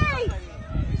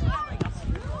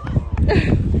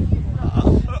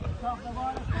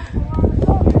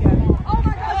 Oh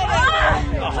my God.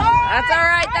 That's all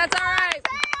right. That's all right.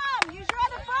 Sam, use your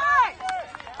other foot.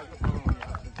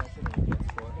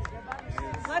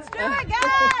 Let's do it,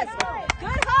 guys.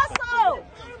 Good hustle.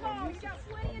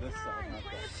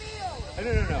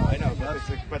 No, I know,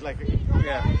 but like,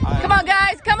 yeah. Come on,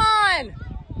 guys. Come on.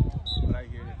 But I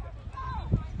hear it.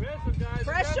 Pressure, guys.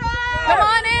 Pressure. Come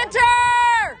on, enter.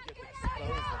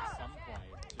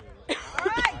 All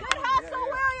right, good hustle,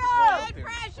 William. Good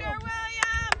pressure,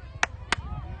 William.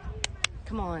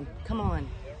 Come on. Come on.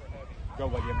 Go,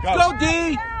 William, go. Go, D.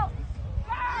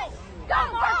 Go,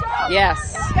 Marco. Yes.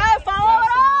 Let's go, follow it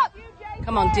up.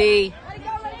 Come on, D. Let it go,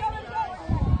 let it go, let it go.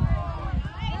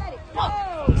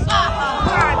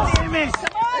 Damn it.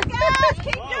 Come on, guys,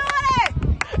 keep doing it.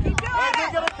 Keep doing They're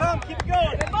it. gonna come. Keep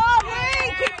going. Good ball,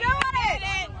 Lee. Keep doing it.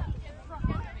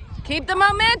 Keep the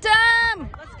momentum.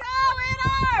 Let's go,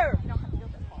 Inner.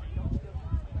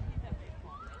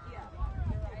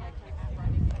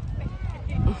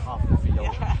 Off the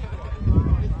field.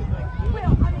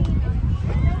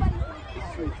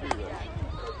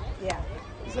 Yeah.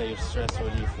 Is that your stress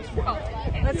relief this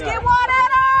morning? Let's get one,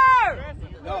 Inner.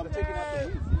 No, I'm taking out the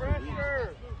lead.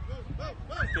 Pressure.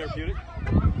 Therapeutic?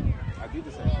 I do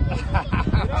the same.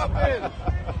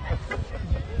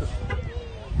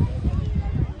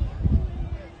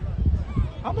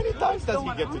 How many times does he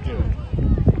get to do it?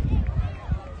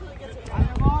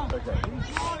 Okay.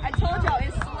 I told y'all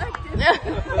it's selective.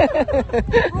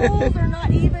 Rules are not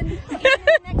even in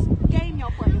the next game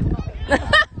y'all play.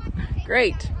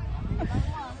 Great.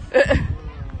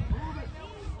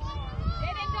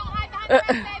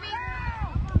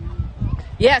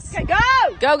 Yes. Okay, go.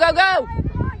 Go, go, go.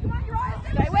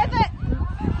 Stay with it. Do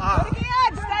it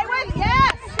again. Stay with it.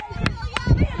 Yes.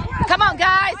 Come on,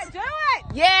 guys. Do it.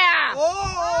 Yeah.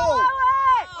 Oh! Follow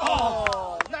it.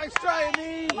 Oh! Nice try,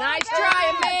 Amin. Nice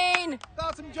try, Amin.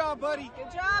 Awesome job, buddy.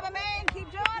 Good job, Amin. Keep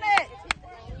doing it.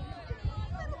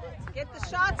 Get the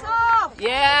shots off.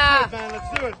 Yeah. Man, let's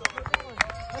do it.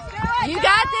 Let's do it. You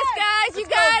got this, guys. You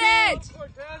got it.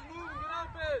 Cortez, move and get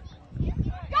up it.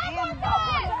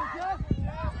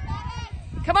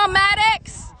 Come on,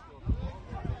 Maddox.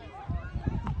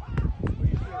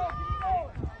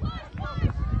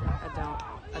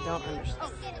 I don't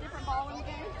understand.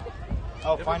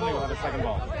 Oh, finally we have a second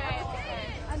ball.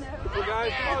 Go,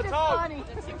 guys. Come on, talk.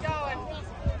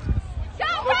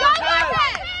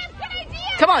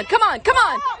 Come on, come on, come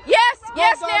on. Yes,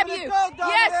 yes, Dominic, nephew. go, Dominic.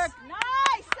 Yes.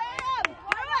 Nice, Sam.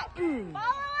 Do it.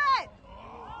 Follow it.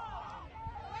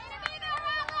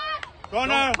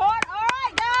 Corner. Court. All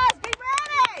right, guys. Be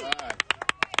ready.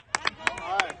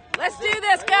 Let's do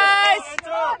this, guys.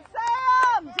 Come on,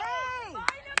 Sam. D.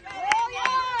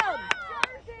 William.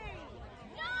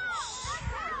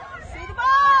 See the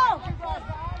ball.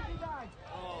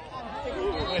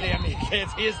 William, he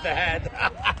can't. He's the head.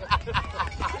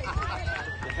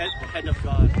 The head of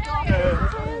God.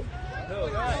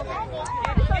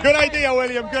 Good idea,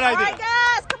 William. Good All idea. right,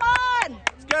 guys. Come on.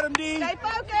 Let's get him, D. Stay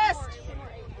focused.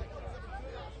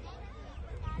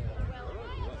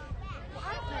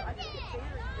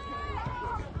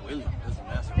 William doesn't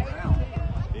mess around.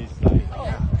 He's like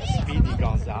Speedy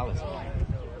Gonzalez.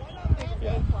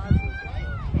 Yeah.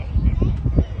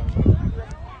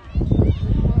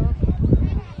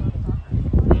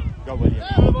 Go,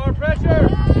 William. More pressure.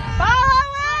 Follow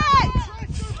it.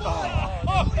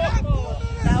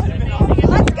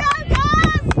 Let's go,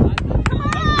 guys. Come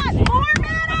on. 4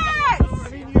 minutes.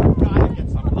 You gotta get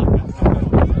some luck.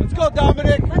 Let's go,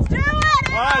 Dominic. Let's do it.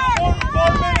 All right,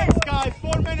 4 minutes, guys.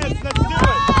 4 minutes. Let's do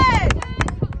it.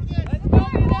 Let's go.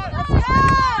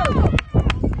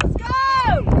 Let's go.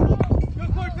 Go,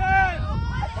 Cortez.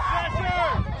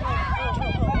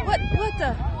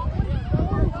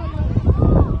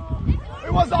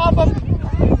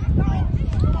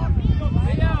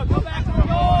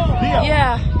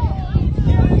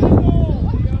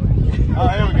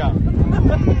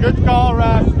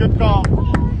 pass. Good call.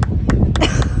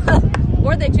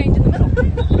 Or they change in the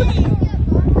middle.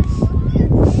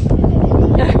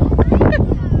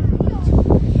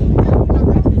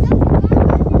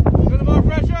 Good more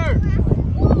pressure.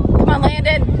 Come on,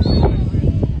 Landon.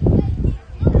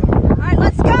 All right,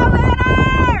 let's go,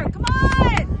 Anna! Come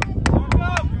on!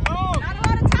 Go. Not a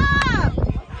lot of time.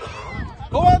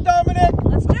 Go on, Dominic.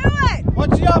 Let's do it.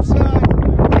 Watch the offside.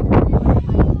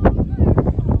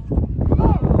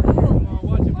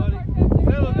 Watch it, buddy.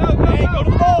 Taylor, go to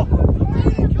the ball.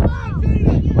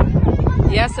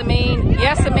 Yes, Amin.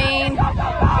 Yes, Amin. Come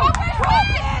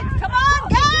on,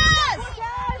 guys!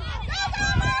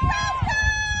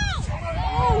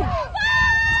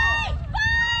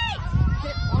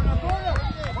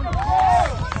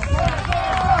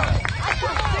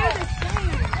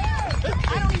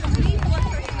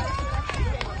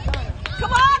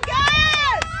 Come on,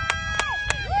 guys!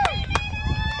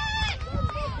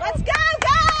 Let's go,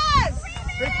 guys!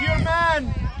 Pick your man.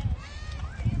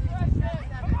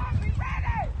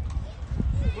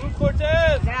 Move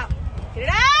Cortez. Get it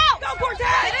out! Go, Cortez!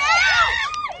 Get it out!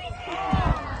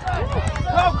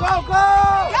 Go, go, go!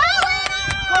 Go,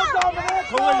 Go, Dominic!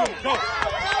 Go. Go.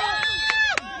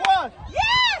 One.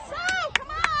 Yes! Oh, come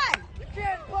on! You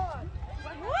can't punt.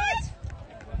 What?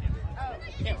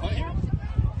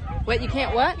 Wait, you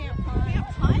can't what? Can't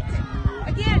punt?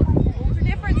 Again, rules are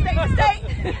different state to state.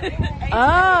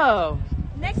 Oh.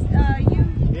 Next,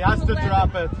 He has to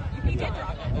drop it. you did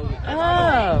drop it.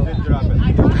 Oh. He did drop it.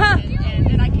 Huh. And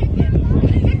then I kicked it.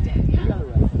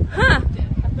 Huh.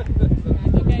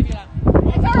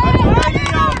 It's all right.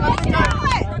 Let's do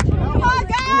it. Come on,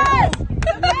 guys.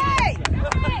 Okay.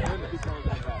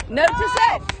 Note to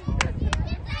self.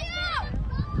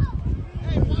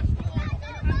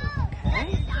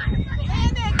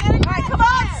 All right, come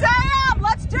on, Sam.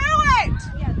 Let's do it.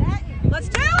 Let's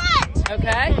do it.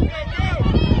 Okay. Be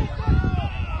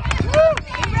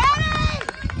ready.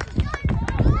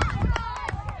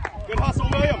 Good hustle,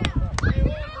 William.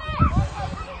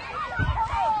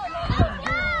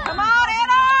 Come on,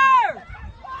 Anna.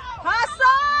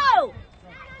 Hustle.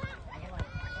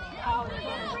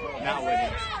 Now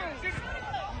winning.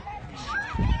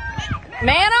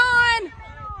 Man on.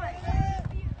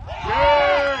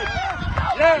 Good.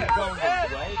 Yeah.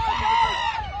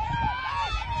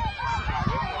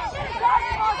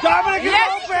 Dominic is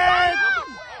Yes. open.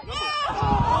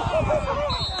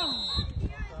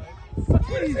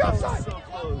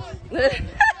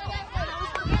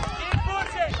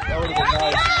 That would have been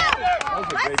nice. That was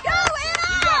a Let's great go, pass.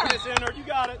 Anna. Yes, Ennard, you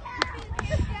got it.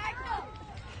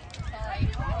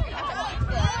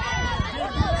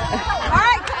 All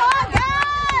right, come on,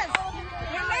 guys.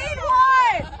 We need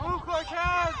one. Move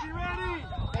Cortez. You ready?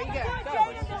 There you go.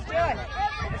 Let's do it.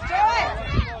 Let's do it.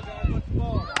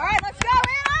 All right, let's go,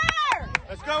 Anna.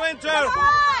 Let's go into. Come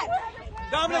on.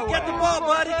 Dominic, get the ball,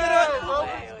 buddy. Get it.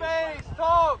 Open space.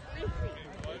 Talk.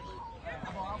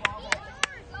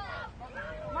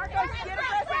 Marcos, get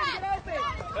aggressive and get open.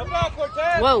 Come on,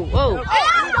 Cortez. Whoa, whoa. All right,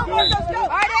 Anna, let's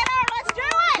do it.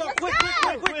 Let's Quick, go.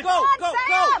 quick, quick, quick. Go, Come on, go,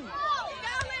 Sam. go.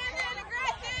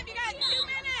 Aggressive. You got 2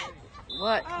 minutes.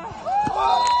 What?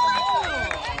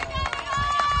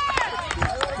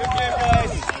 Good game,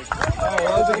 guys. Oh,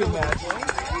 that was a good match.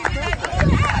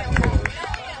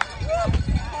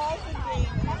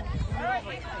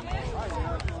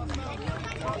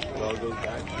 Well, goes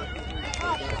back.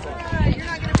 You're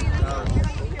not going to be in the.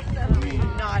 You're not going to be here.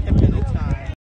 Not have been a time.